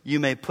works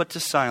you may put to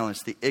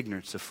silence the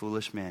ignorance of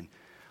foolish men.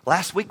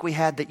 Last week we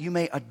had that you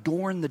may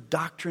adorn the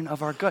doctrine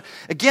of our God.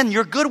 Again,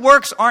 your good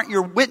works aren't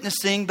your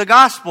witnessing the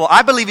gospel.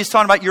 I believe he's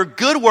talking about your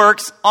good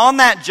works on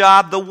that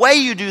job, the way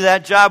you do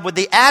that job, with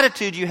the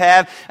attitude you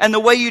have, and the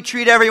way you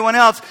treat everyone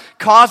else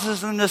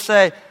causes them to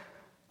say,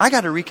 I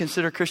got to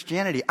reconsider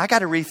Christianity. I got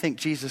to rethink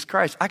Jesus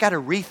Christ. I got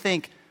to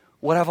rethink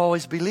what I've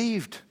always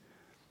believed.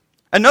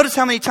 And notice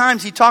how many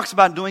times he talks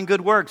about doing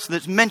good works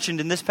that's mentioned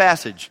in this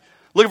passage.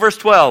 Look at verse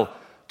 12.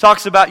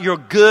 Talks about your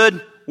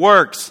good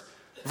works.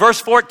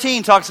 Verse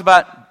 14 talks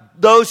about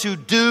those who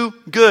do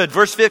good.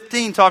 Verse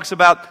 15 talks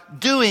about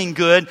doing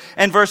good.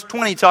 And verse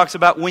 20 talks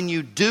about when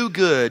you do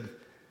good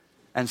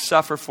and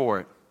suffer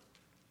for it.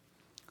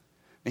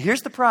 Now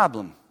here's the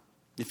problem.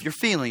 If you're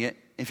feeling it,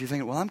 if you're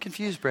thinking, well, I'm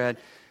confused, Brad.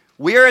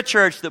 We are a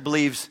church that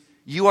believes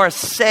you are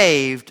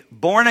saved,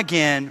 born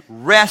again,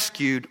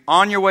 rescued,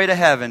 on your way to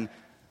heaven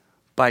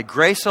by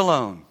grace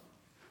alone,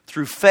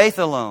 through faith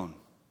alone,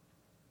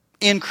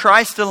 in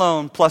Christ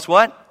alone, plus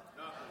what?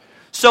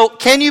 So,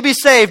 can you be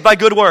saved by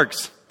good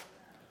works?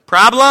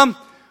 Problem?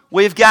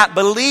 We've got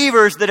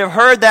believers that have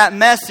heard that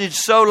message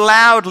so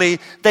loudly,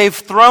 they've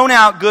thrown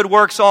out good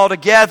works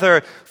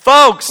altogether.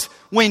 Folks,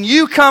 when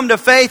you come to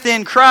faith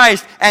in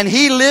Christ and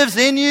He lives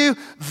in you,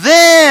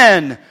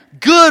 then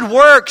good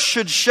works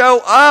should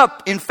show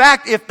up. In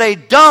fact, if they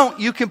don't,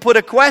 you can put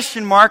a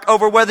question mark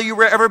over whether you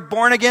were ever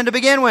born again to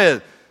begin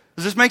with.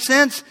 Does this make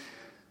sense?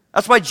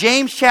 That's why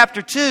James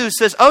chapter 2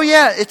 says, oh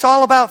yeah, it's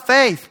all about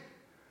faith.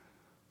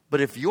 But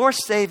if your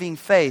saving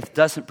faith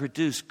doesn't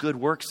produce good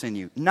works in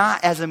you,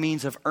 not as a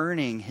means of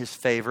earning His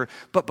favor,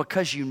 but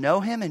because you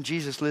know Him and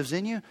Jesus lives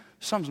in you,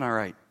 something's not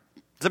right.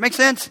 Does that make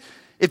sense?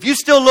 If you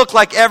still look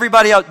like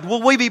everybody else,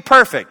 will we be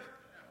perfect?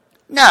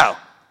 No.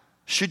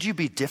 Should you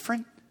be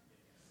different?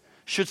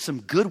 Should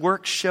some good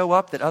works show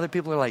up that other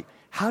people are like,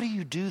 how do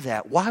you do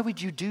that? Why would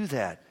you do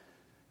that?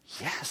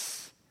 Yes.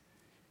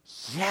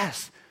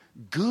 Yes.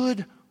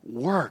 Good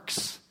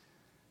works.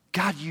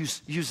 God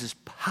uses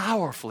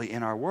powerfully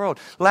in our world.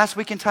 Last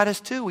week in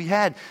Titus 2, we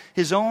had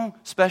His own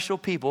special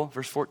people,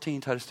 verse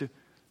 14, Titus 2,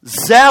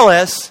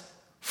 zealous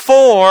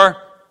for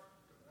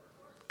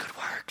good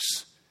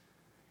works.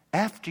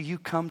 After you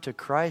come to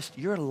Christ,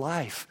 your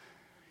life,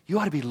 you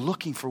ought to be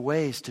looking for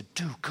ways to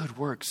do good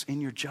works in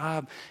your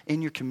job,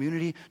 in your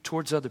community,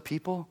 towards other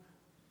people.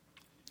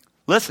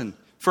 Listen,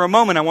 for a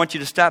moment, I want you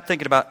to stop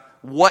thinking about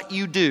what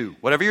you do.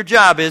 Whatever your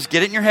job is,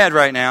 get it in your head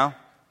right now.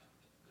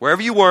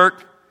 Wherever you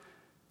work.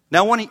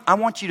 Now, I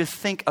want you to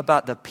think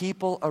about the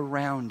people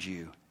around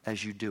you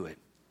as you do it.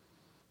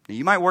 Now,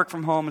 you might work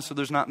from home, and so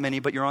there's not many,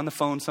 but you're on the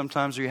phone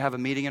sometimes, or you have a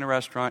meeting in a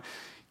restaurant.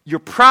 You're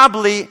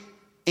probably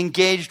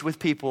engaged with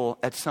people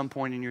at some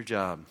point in your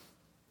job.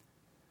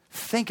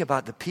 Think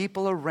about the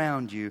people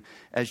around you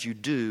as you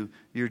do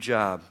your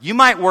job. You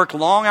might work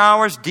long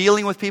hours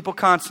dealing with people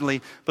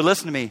constantly, but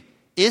listen to me.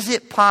 Is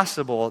it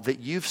possible that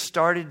you've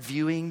started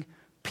viewing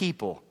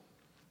people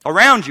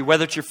around you,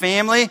 whether it's your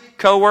family,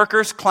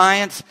 coworkers,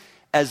 clients,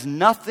 as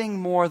nothing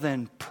more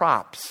than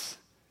props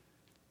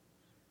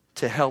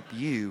to help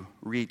you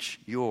reach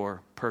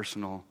your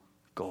personal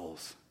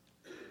goals?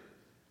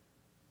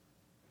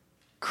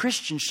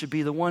 Christians should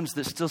be the ones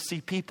that still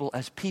see people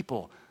as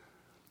people.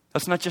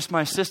 That's not just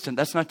my assistant.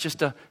 That's not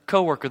just a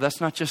coworker.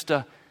 That's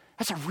a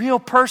real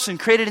person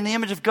created in the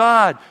image of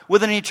God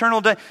with an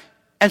eternal day.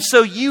 And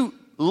so you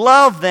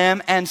love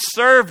them and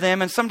serve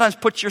them and sometimes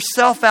put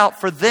yourself out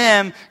for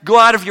them, go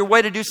out of your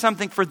way to do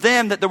something for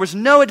them that there was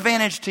no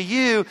advantage to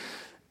you.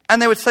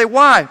 And they would say,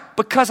 why?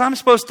 Because I'm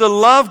supposed to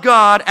love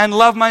God and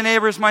love my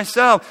neighbors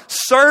myself.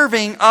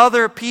 Serving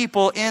other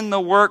people in the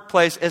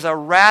workplace is a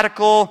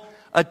radical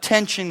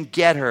attention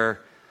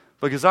getter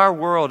because our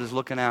world is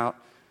looking out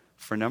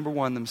for number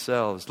one,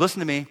 themselves. Listen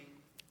to me.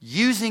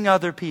 Using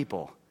other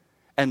people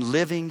and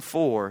living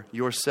for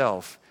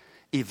yourself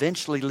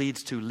eventually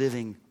leads to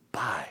living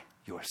by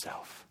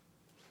yourself.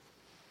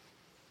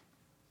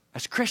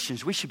 As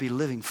Christians, we should be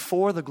living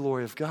for the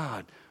glory of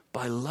God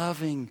by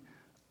loving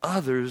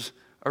others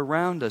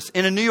around us.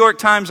 In a New York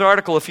Times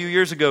article a few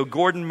years ago,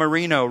 Gordon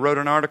Marino wrote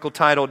an article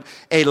titled,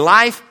 A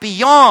Life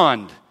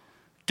Beyond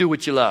Do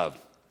What You Love.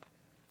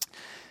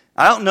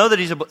 I don't know that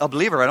he's a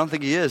believer. I don't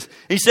think he is.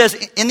 He says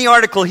in the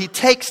article, he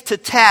takes to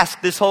task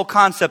this whole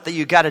concept that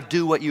you've got to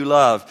do what you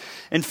love.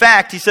 In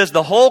fact, he says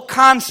the whole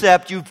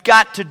concept, you've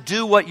got to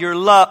do what you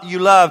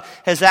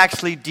love, has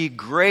actually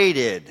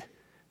degraded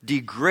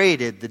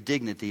the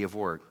dignity of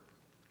work.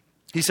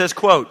 He says,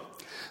 quote,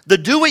 The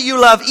do what you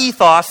love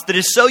ethos that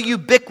is so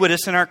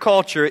ubiquitous in our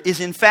culture is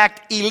in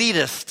fact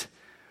elitist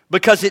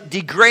because it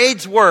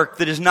degrades work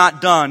that is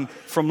not done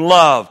from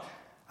love.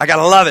 I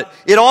gotta love it.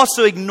 It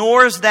also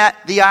ignores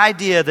the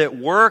idea that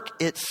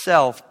work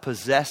itself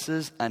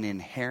possesses an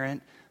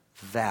inherent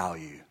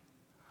value.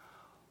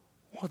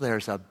 Well,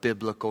 there's a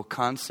biblical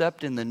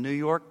concept in the New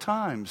York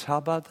Times. How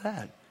about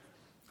that?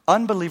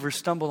 Unbelievers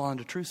stumble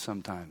onto truth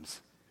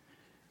sometimes.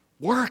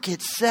 Work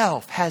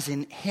itself has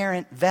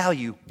inherent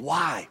value.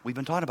 Why? We've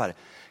been talking about it.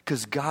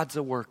 Because God's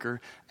a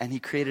worker and He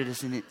created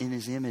us in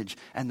His image.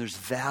 And there's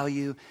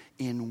value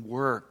in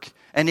work.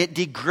 And it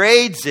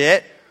degrades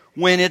it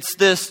when it's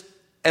this,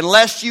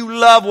 unless you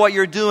love what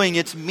you're doing,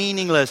 it's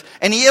meaningless.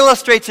 And he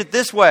illustrates it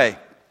this way.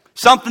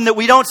 Something that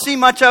we don't see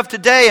much of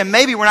today, and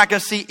maybe we're not going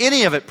to see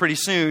any of it pretty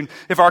soon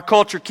if our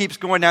culture keeps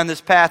going down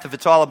this path, if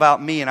it's all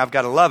about me and I've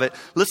got to love it.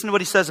 Listen to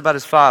what he says about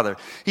his father.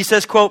 He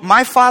says, quote,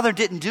 "My father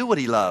didn't do what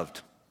he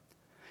loved.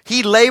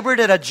 He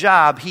labored at a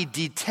job he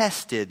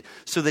detested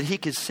so that he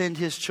could send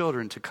his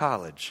children to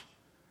college.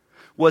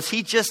 Was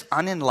he just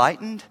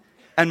unenlightened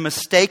and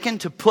mistaken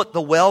to put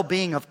the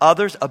well-being of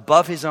others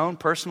above his own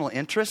personal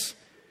interests?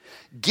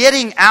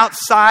 Getting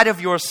outside of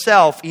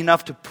yourself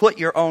enough to put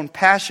your own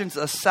passions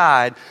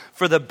aside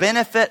for the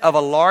benefit of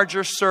a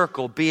larger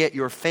circle, be it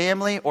your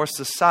family or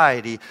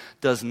society,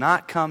 does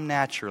not come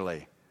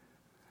naturally."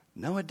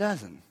 No, it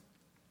doesn't.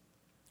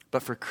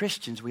 But for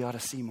Christians, we ought to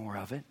see more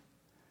of it.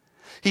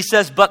 He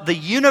says, "But the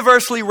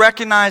universally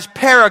recognized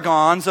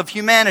paragons of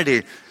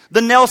humanity,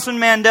 the Nelson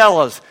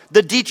Mandelas,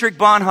 the Dietrich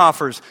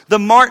Bonhoeffers, the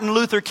Martin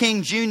Luther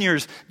King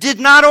Jr.'s,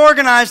 did not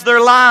organize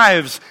their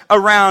lives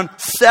around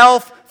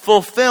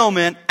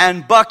self-fulfillment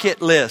and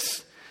bucket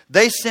lists.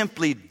 They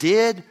simply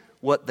did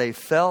what they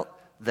felt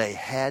they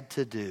had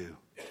to do."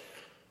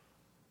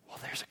 Well,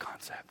 there's a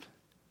concept.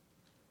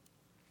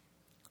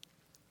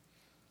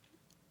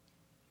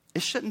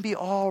 It shouldn't be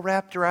all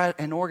wrapped around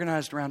and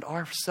organized around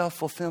our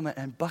self-fulfillment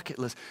and bucket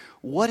list.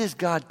 What is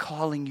God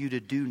calling you to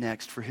do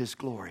next for His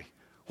glory?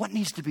 What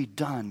needs to be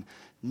done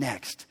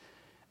next?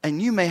 And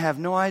you may have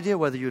no idea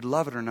whether you'd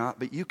love it or not,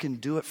 but you can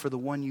do it for the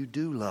one you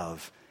do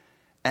love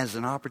as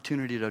an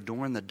opportunity to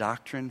adorn the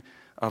doctrine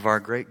of our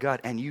great God.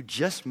 And you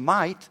just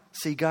might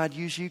see God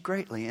use you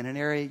greatly in an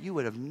area you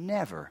would have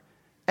never,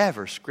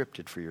 ever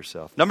scripted for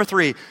yourself. Number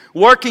 3,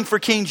 working for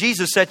King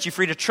Jesus sets you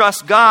free to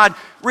trust God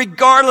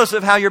regardless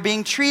of how you're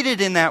being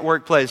treated in that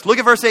workplace. Look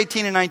at verse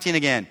 18 and 19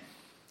 again.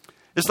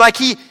 It's like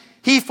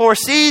he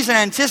foresees and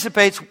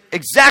anticipates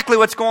exactly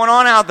what's going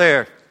on out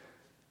there.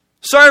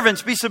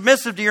 "Servants, be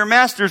submissive to your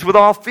masters with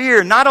all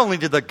fear, not only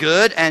to the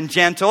good and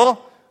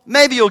gentle."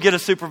 Maybe you'll get a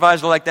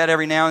supervisor like that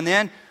every now and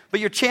then,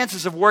 but your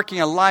chances of working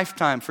a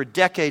lifetime for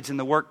decades in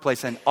the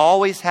workplace and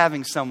always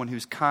having someone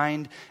who's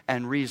kind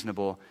and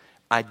reasonable,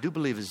 I do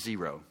believe is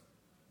 0.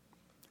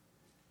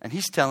 And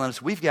he's telling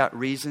us we've got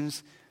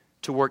reasons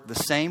to work the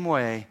same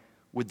way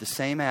with the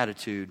same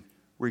attitude,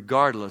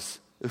 regardless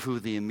of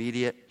who the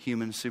immediate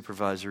human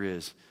supervisor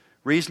is.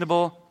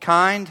 Reasonable,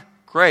 kind,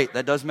 great,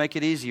 that does make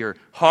it easier.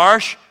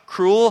 Harsh,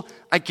 cruel,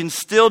 I can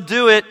still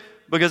do it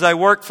because I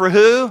work for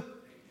who?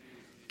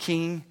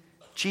 King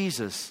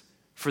Jesus.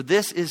 "For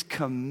this is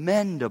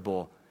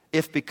commendable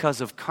if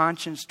because of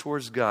conscience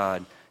towards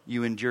God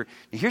you endure."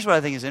 Now, here's what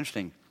I think is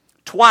interesting.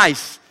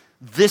 Twice,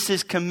 "this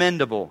is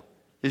commendable"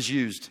 is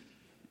used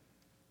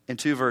in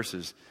 2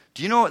 verses.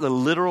 Do you know what the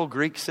literal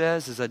Greek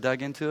says as I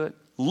dug into it?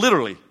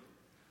 Literally,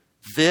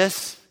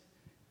 this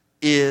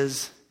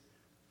is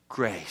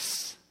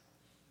grace.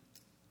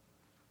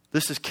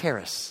 This is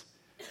charis.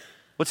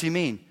 What's he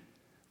mean?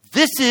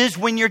 This is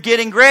when you're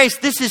getting grace.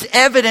 This is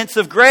evidence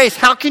of grace.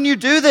 How can you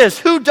do this?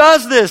 Who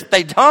does this?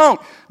 They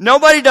don't.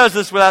 Nobody does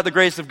this without the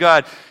grace of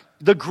God.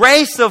 The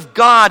grace of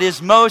God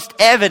is most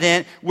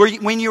evident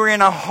when you're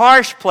in a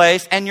harsh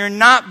place and you're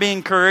not being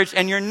encouraged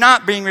and you're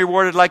not being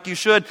rewarded like you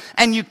should,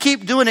 and you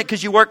keep doing it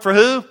because you work for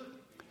who?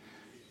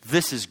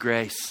 This is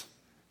grace.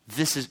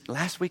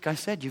 Last week I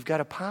said you've got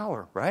a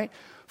power, right?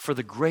 "For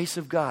the grace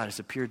of God has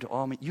appeared to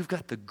all men." You've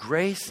got the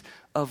grace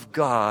of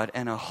God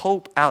and a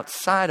hope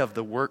outside of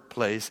the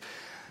workplace.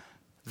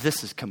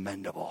 This is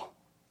commendable.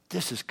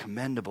 This is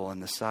commendable in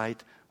the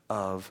sight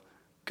of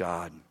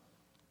God.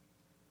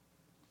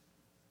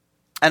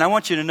 And I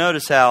want you to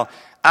notice how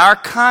our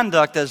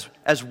conduct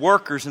as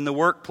workers in the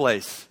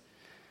workplace,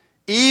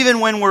 even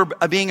when we're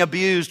being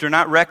abused or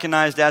not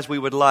recognized as we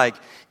would like,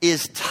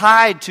 is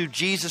tied to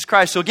Jesus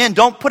Christ. So again,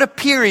 don't put a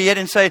period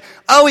and say,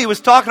 "Oh, he was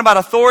talking about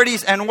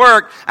authorities and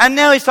work, and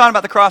now he's talking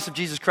about the cross of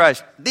Jesus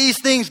Christ." These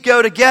things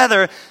go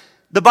together.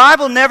 The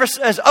Bible never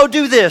says, "Oh,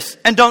 do this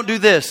and don't do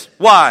this."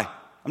 Why?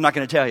 I'm not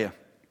going to tell you.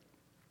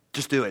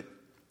 Just do it.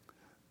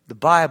 The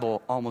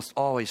Bible almost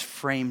always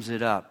frames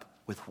it up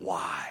with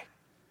why.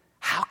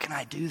 How can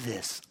I do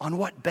this? On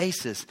what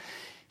basis?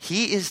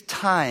 He is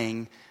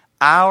tying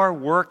our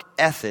work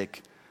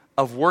ethic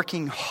of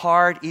working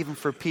hard even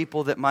for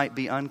people that might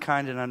be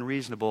unkind and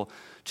unreasonable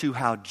to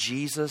how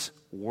Jesus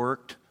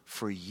worked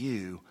for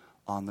you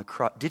on the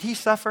cross. Did he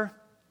suffer?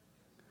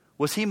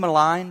 Was he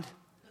maligned?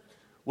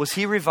 Was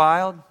he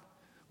reviled?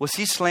 Was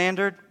he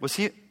slandered?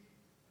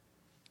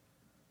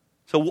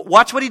 So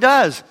watch what he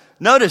does.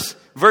 Notice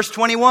verse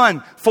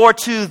 21. For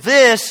to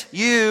this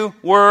you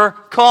were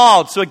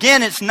called. So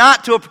again, it's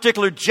not to a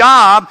particular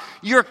job.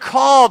 You're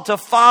called to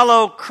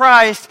follow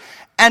Christ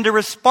and to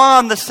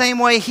respond the same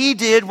way he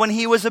did when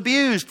he was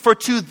abused. For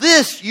to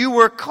this you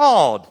were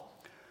called,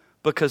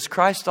 because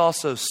Christ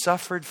also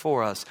suffered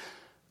for us,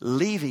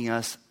 leaving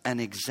us an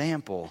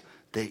example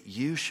that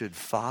you should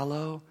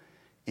follow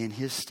in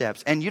his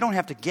steps. And you don't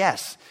have to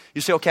guess.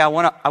 You say, okay, I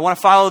want to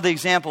follow the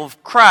example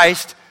of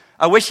Christ.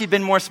 I wish he'd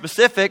been more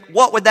specific.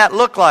 What would that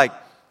look like?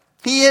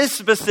 He is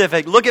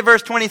specific. Look at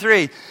verse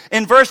 23.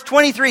 In verse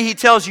 23, he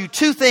tells you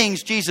two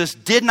things Jesus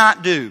did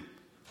not do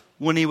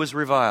when he was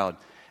reviled,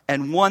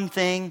 and one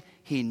thing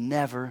he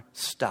never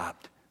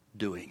stopped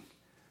doing.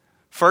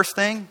 First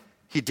thing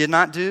he did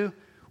not do,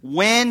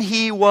 when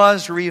he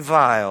was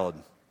reviled.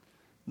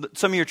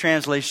 Some of your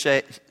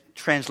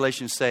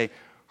translations say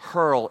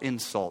hurl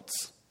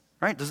insults.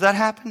 Right? Does that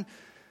happen?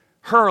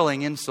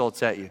 Hurling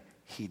insults at you.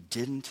 He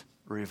didn't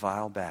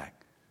revile back.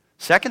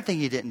 Second thing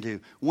he didn't do,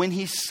 when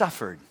he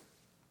suffered,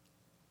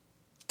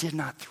 did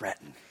not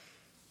threaten.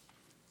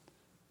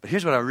 But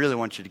here's what I really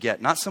want you to get.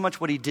 Not so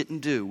much what he didn't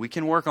do. We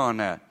can work on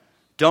that.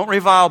 Don't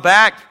revile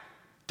back.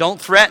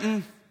 Don't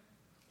threaten.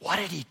 What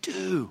did he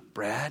do,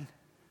 Brad?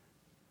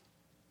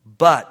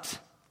 But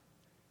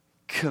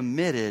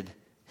committed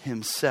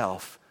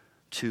himself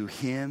to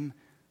him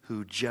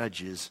who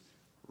judges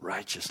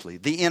righteously.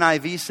 The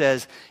NIV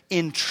says,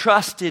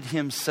 entrusted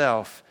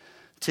himself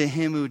to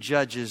him who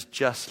judges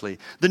justly.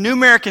 The New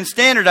American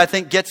Standard, I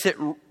think, gets it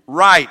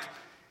right.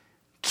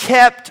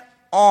 Kept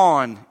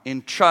on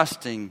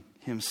entrusting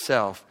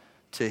himself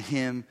to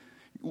him.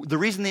 The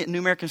reason the New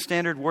American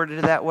Standard worded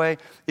it that way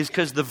is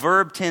because the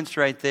verb tense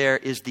right there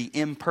is the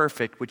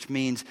imperfect, which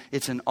means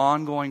it's an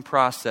ongoing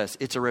process.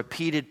 It's a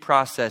repeated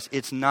process.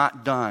 It's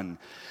not done.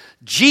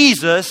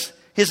 Jesus,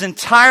 his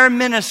entire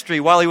ministry,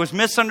 while he was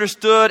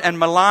misunderstood and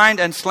maligned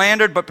and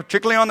slandered, but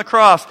particularly on the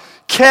cross,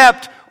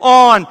 kept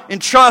on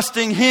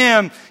entrusting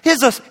him. His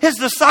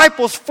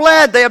disciples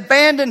fled. They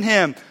abandoned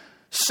him.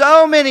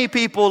 So many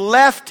people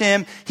left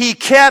him. He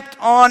kept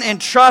on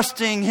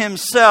entrusting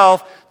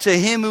himself to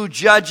him who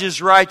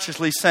judges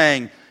righteously,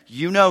 saying,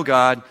 you know,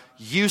 God,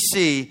 you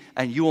see,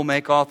 and you will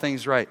make all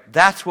things right.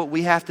 That's what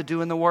we have to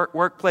do in the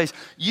workplace.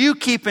 You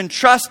keep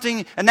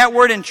entrusting, and that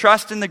word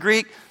entrust in the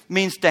Greek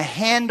means to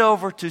hand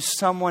over to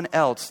someone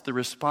else the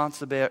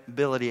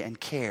responsibility and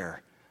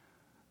care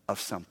of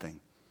something.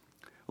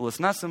 Well,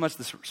 it's not so much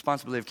the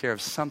responsibility of care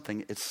of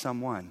something, it's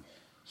someone.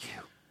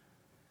 You.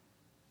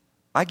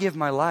 I give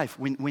my life.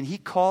 When he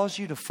calls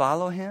you to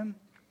follow him,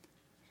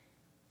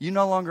 you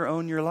no longer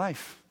own your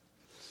life.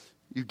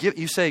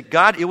 You say,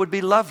 God, it would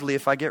be lovely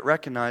if I get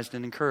recognized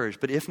and encouraged.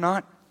 But if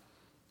not,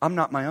 I'm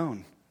not my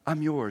own.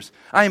 I'm yours.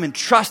 I am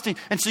entrusting.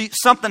 And so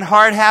something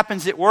hard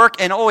happens at work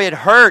and it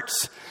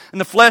hurts. And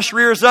the flesh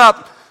rears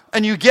up.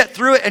 And you get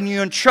through it and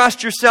you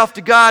entrust yourself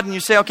to God. And you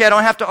say, okay, I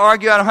don't have to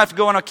argue. I don't have to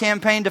go on a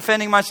campaign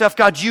defending myself.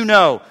 God, you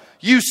know.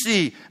 You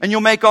see. And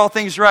you'll make all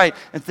things right.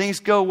 And things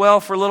go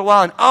well for a little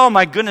while. And oh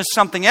my goodness,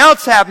 something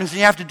else happens. And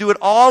you have to do it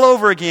all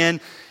over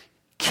again.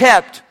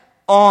 Kept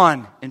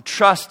on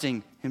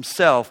entrusting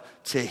himself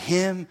to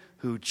him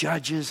who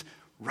judges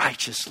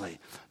righteously.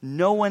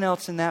 No one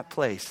else in that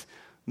place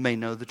may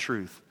know the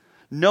truth.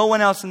 No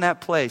one else in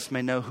that place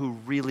may know who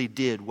really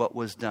did what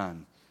was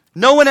done.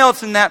 No one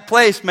else in that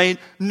place may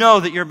know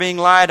that you're being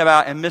lied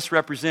about and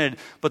misrepresented,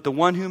 but the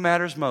one who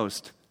matters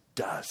most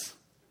does.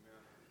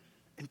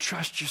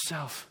 Entrust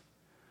yourself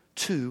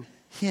to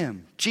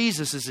him.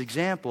 Jesus'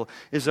 example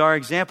is our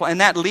example.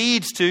 And that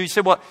leads to, you say,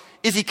 well,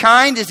 is he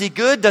kind? Is he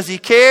good? Does he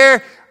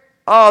care?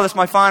 Oh, that's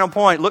my final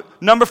point.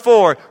 Look, number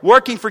 4,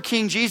 working for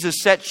King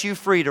Jesus sets you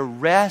free to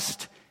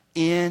rest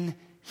in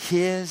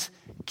his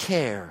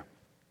care.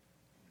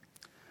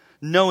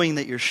 Knowing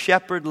that your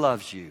shepherd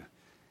loves you,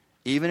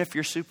 even if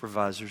your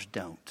supervisors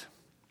don't.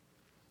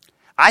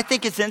 I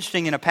think it's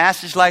interesting in a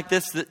passage like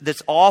this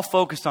that's all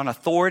focused on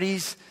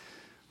authorities,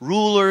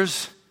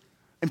 rulers,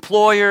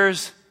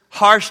 employers,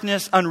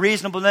 harshness,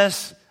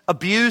 unreasonableness,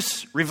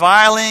 abuse,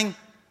 reviling,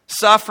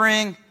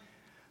 suffering.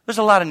 There's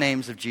a lot of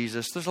names of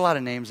Jesus. There's a lot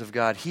of names of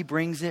God. He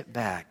brings it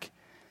back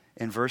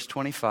in verse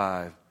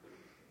 25.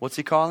 What's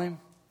he call him?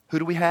 Who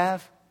do we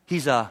have?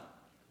 He's a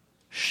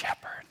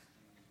shepherd.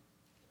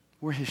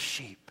 We're his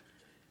sheep.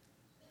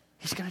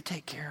 He's going to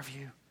take care of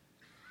you.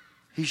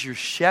 He's your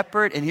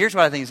shepherd. And here's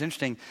what I think is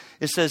interesting.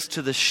 It says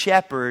to the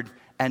shepherd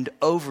and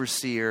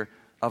overseer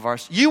of our...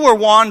 You were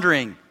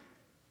wandering.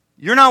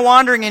 You're not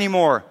wandering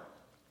anymore.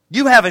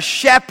 You have a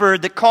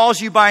shepherd that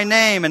calls you by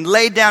name and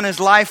laid down his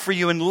life for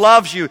you and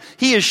loves you.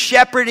 He is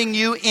shepherding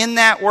you in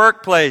that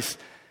workplace.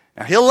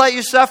 Now, he'll let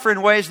you suffer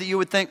in ways that you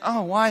would think,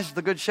 oh, why is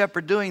the good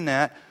shepherd doing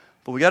that?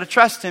 But we got to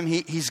trust him.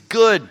 He's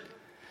good.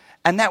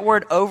 And that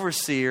word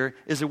overseer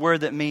is a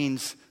word that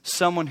means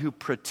someone who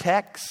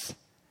protects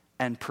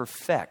and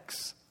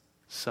perfects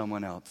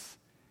someone else.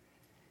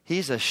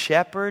 He's a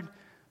shepherd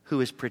who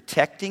is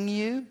protecting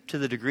you to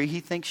the degree he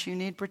thinks you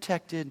need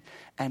protected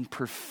and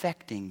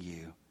perfecting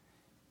you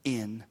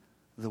in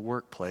the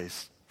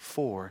workplace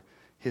for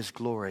His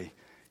glory.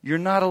 You're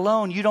not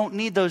alone. You don't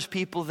need those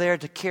people there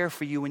to care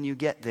for you when you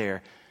get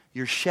there.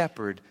 Your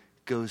shepherd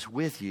goes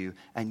with you,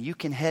 and you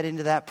can head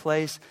into that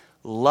place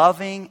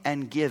loving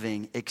and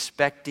giving,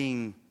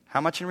 expecting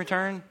how much in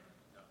return?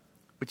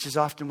 Which is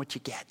often what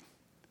you get.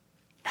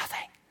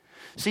 Nothing.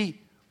 See,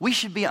 we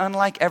should be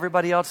unlike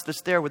everybody else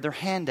that's there with their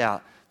hand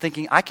out,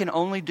 thinking I can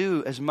only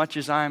do as much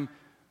as I'm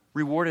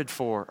rewarded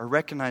for or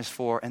recognized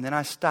for, and then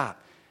I stop.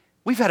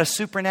 We've had a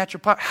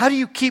supernatural power. How do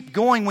you keep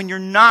going when you're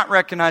not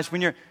recognized?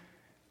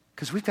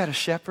 Because we've got a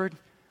shepherd.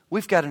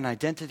 We've got an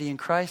identity in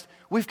Christ.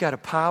 We've got a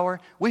power.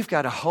 We've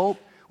got a hope.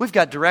 We've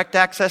got direct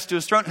access to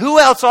His throne. Who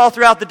else all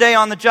throughout the day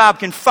on the job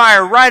can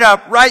fire right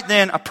up, right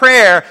then, a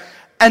prayer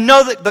and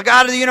know that the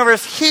God of the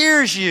universe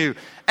hears you?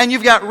 And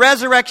you've got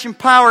resurrection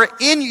power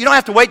in you. You don't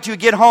have to wait till you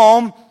get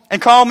home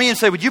and call me and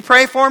say, would you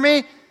pray for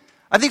me?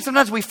 I think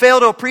sometimes we fail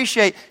to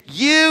appreciate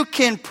you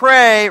can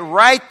pray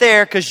right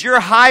there because your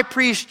high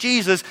priest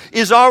Jesus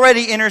is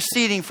already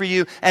interceding for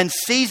you and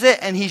sees it,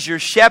 and He's your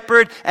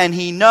shepherd and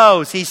He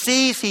knows. He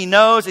sees, He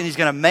knows, and He's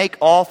going to make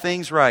all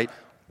things right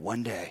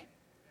one day.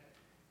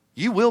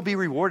 You will be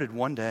rewarded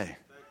one day.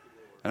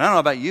 And I don't know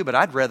about you, but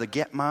I'd rather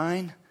get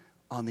mine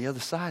on the other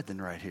side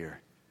than right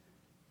here.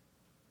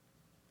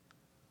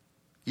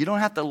 You don't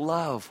have to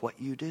love what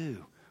you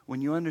do.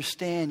 When you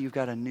understand you've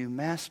got a new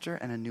master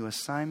and a new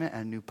assignment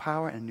and a new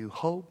power and a new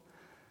hope.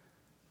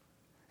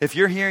 If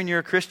you're here and you're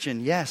a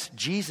Christian, yes,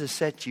 Jesus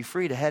set you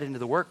free to head into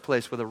the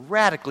workplace with a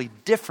radically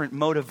different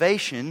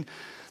motivation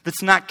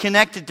that's not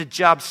connected to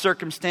job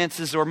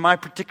circumstances or my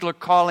particular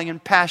calling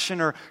and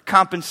passion or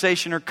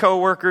compensation or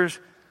coworkers.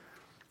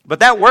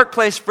 But that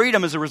workplace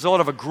freedom is a result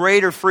of a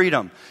greater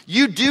freedom.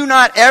 You do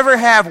not ever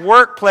have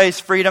workplace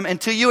freedom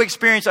until you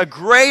experience a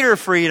greater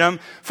freedom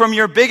from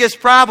your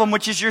biggest problem,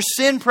 which is your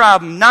sin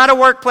problem, not a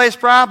workplace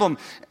problem.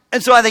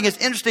 And so I think it's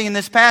interesting in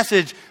this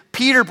passage,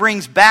 Peter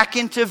brings back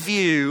into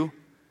view,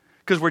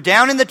 because we're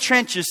down in the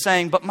trenches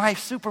saying, but my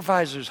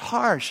supervisor's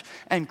harsh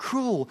and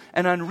cruel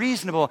and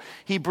unreasonable.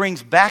 He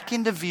brings back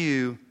into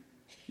view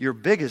your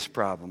biggest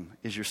problem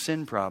is your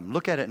sin problem.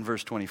 Look at it in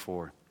verse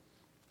 24.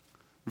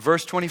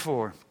 Verse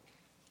 24,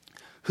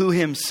 who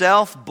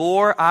Himself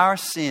bore our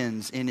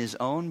sins in His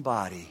own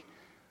body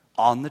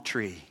on the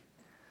tree,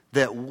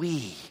 that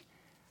we,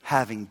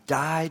 having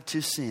died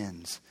to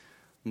sins,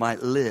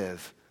 might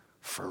live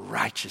for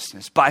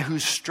righteousness, by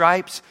whose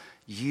stripes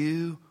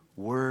you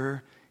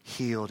were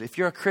healed. If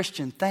you're a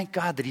Christian, thank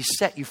God that He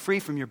set you free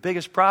from your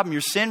biggest problem,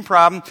 your sin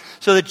problem,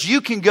 so that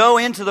you can go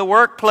into the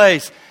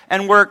workplace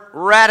and work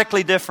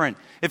radically different.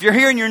 If you're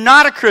here and you're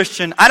not a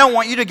Christian, I don't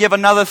want you to give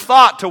another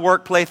thought to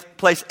workplace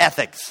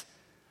ethics.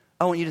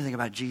 I want you to think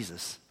about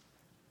Jesus.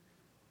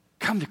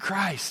 Come to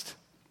Christ.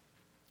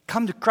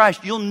 Come to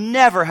Christ. You'll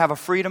never have a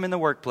freedom in the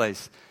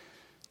workplace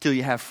till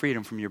you have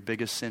freedom from your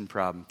biggest sin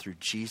problem through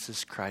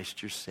Jesus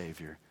Christ, your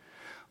Savior.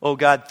 Oh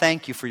God,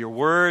 thank you for your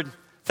word.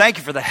 Thank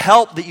you for the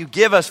help that you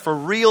give us for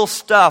real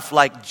stuff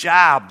like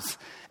jobs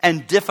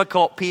and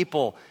difficult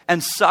people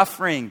and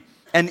suffering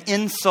and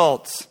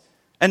insults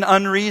and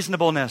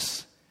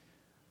unreasonableness.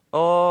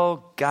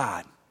 Oh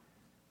God,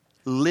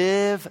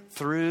 live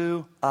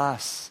through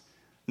us.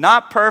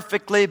 Not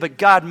perfectly, but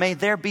God, may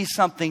there be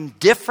something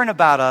different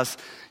about us.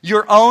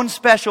 Your own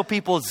special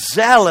people,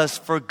 zealous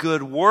for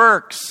good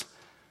works,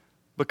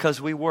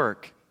 because we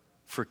work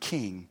for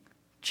King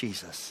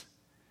Jesus.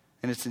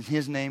 And it's in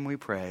His name we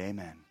pray,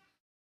 amen.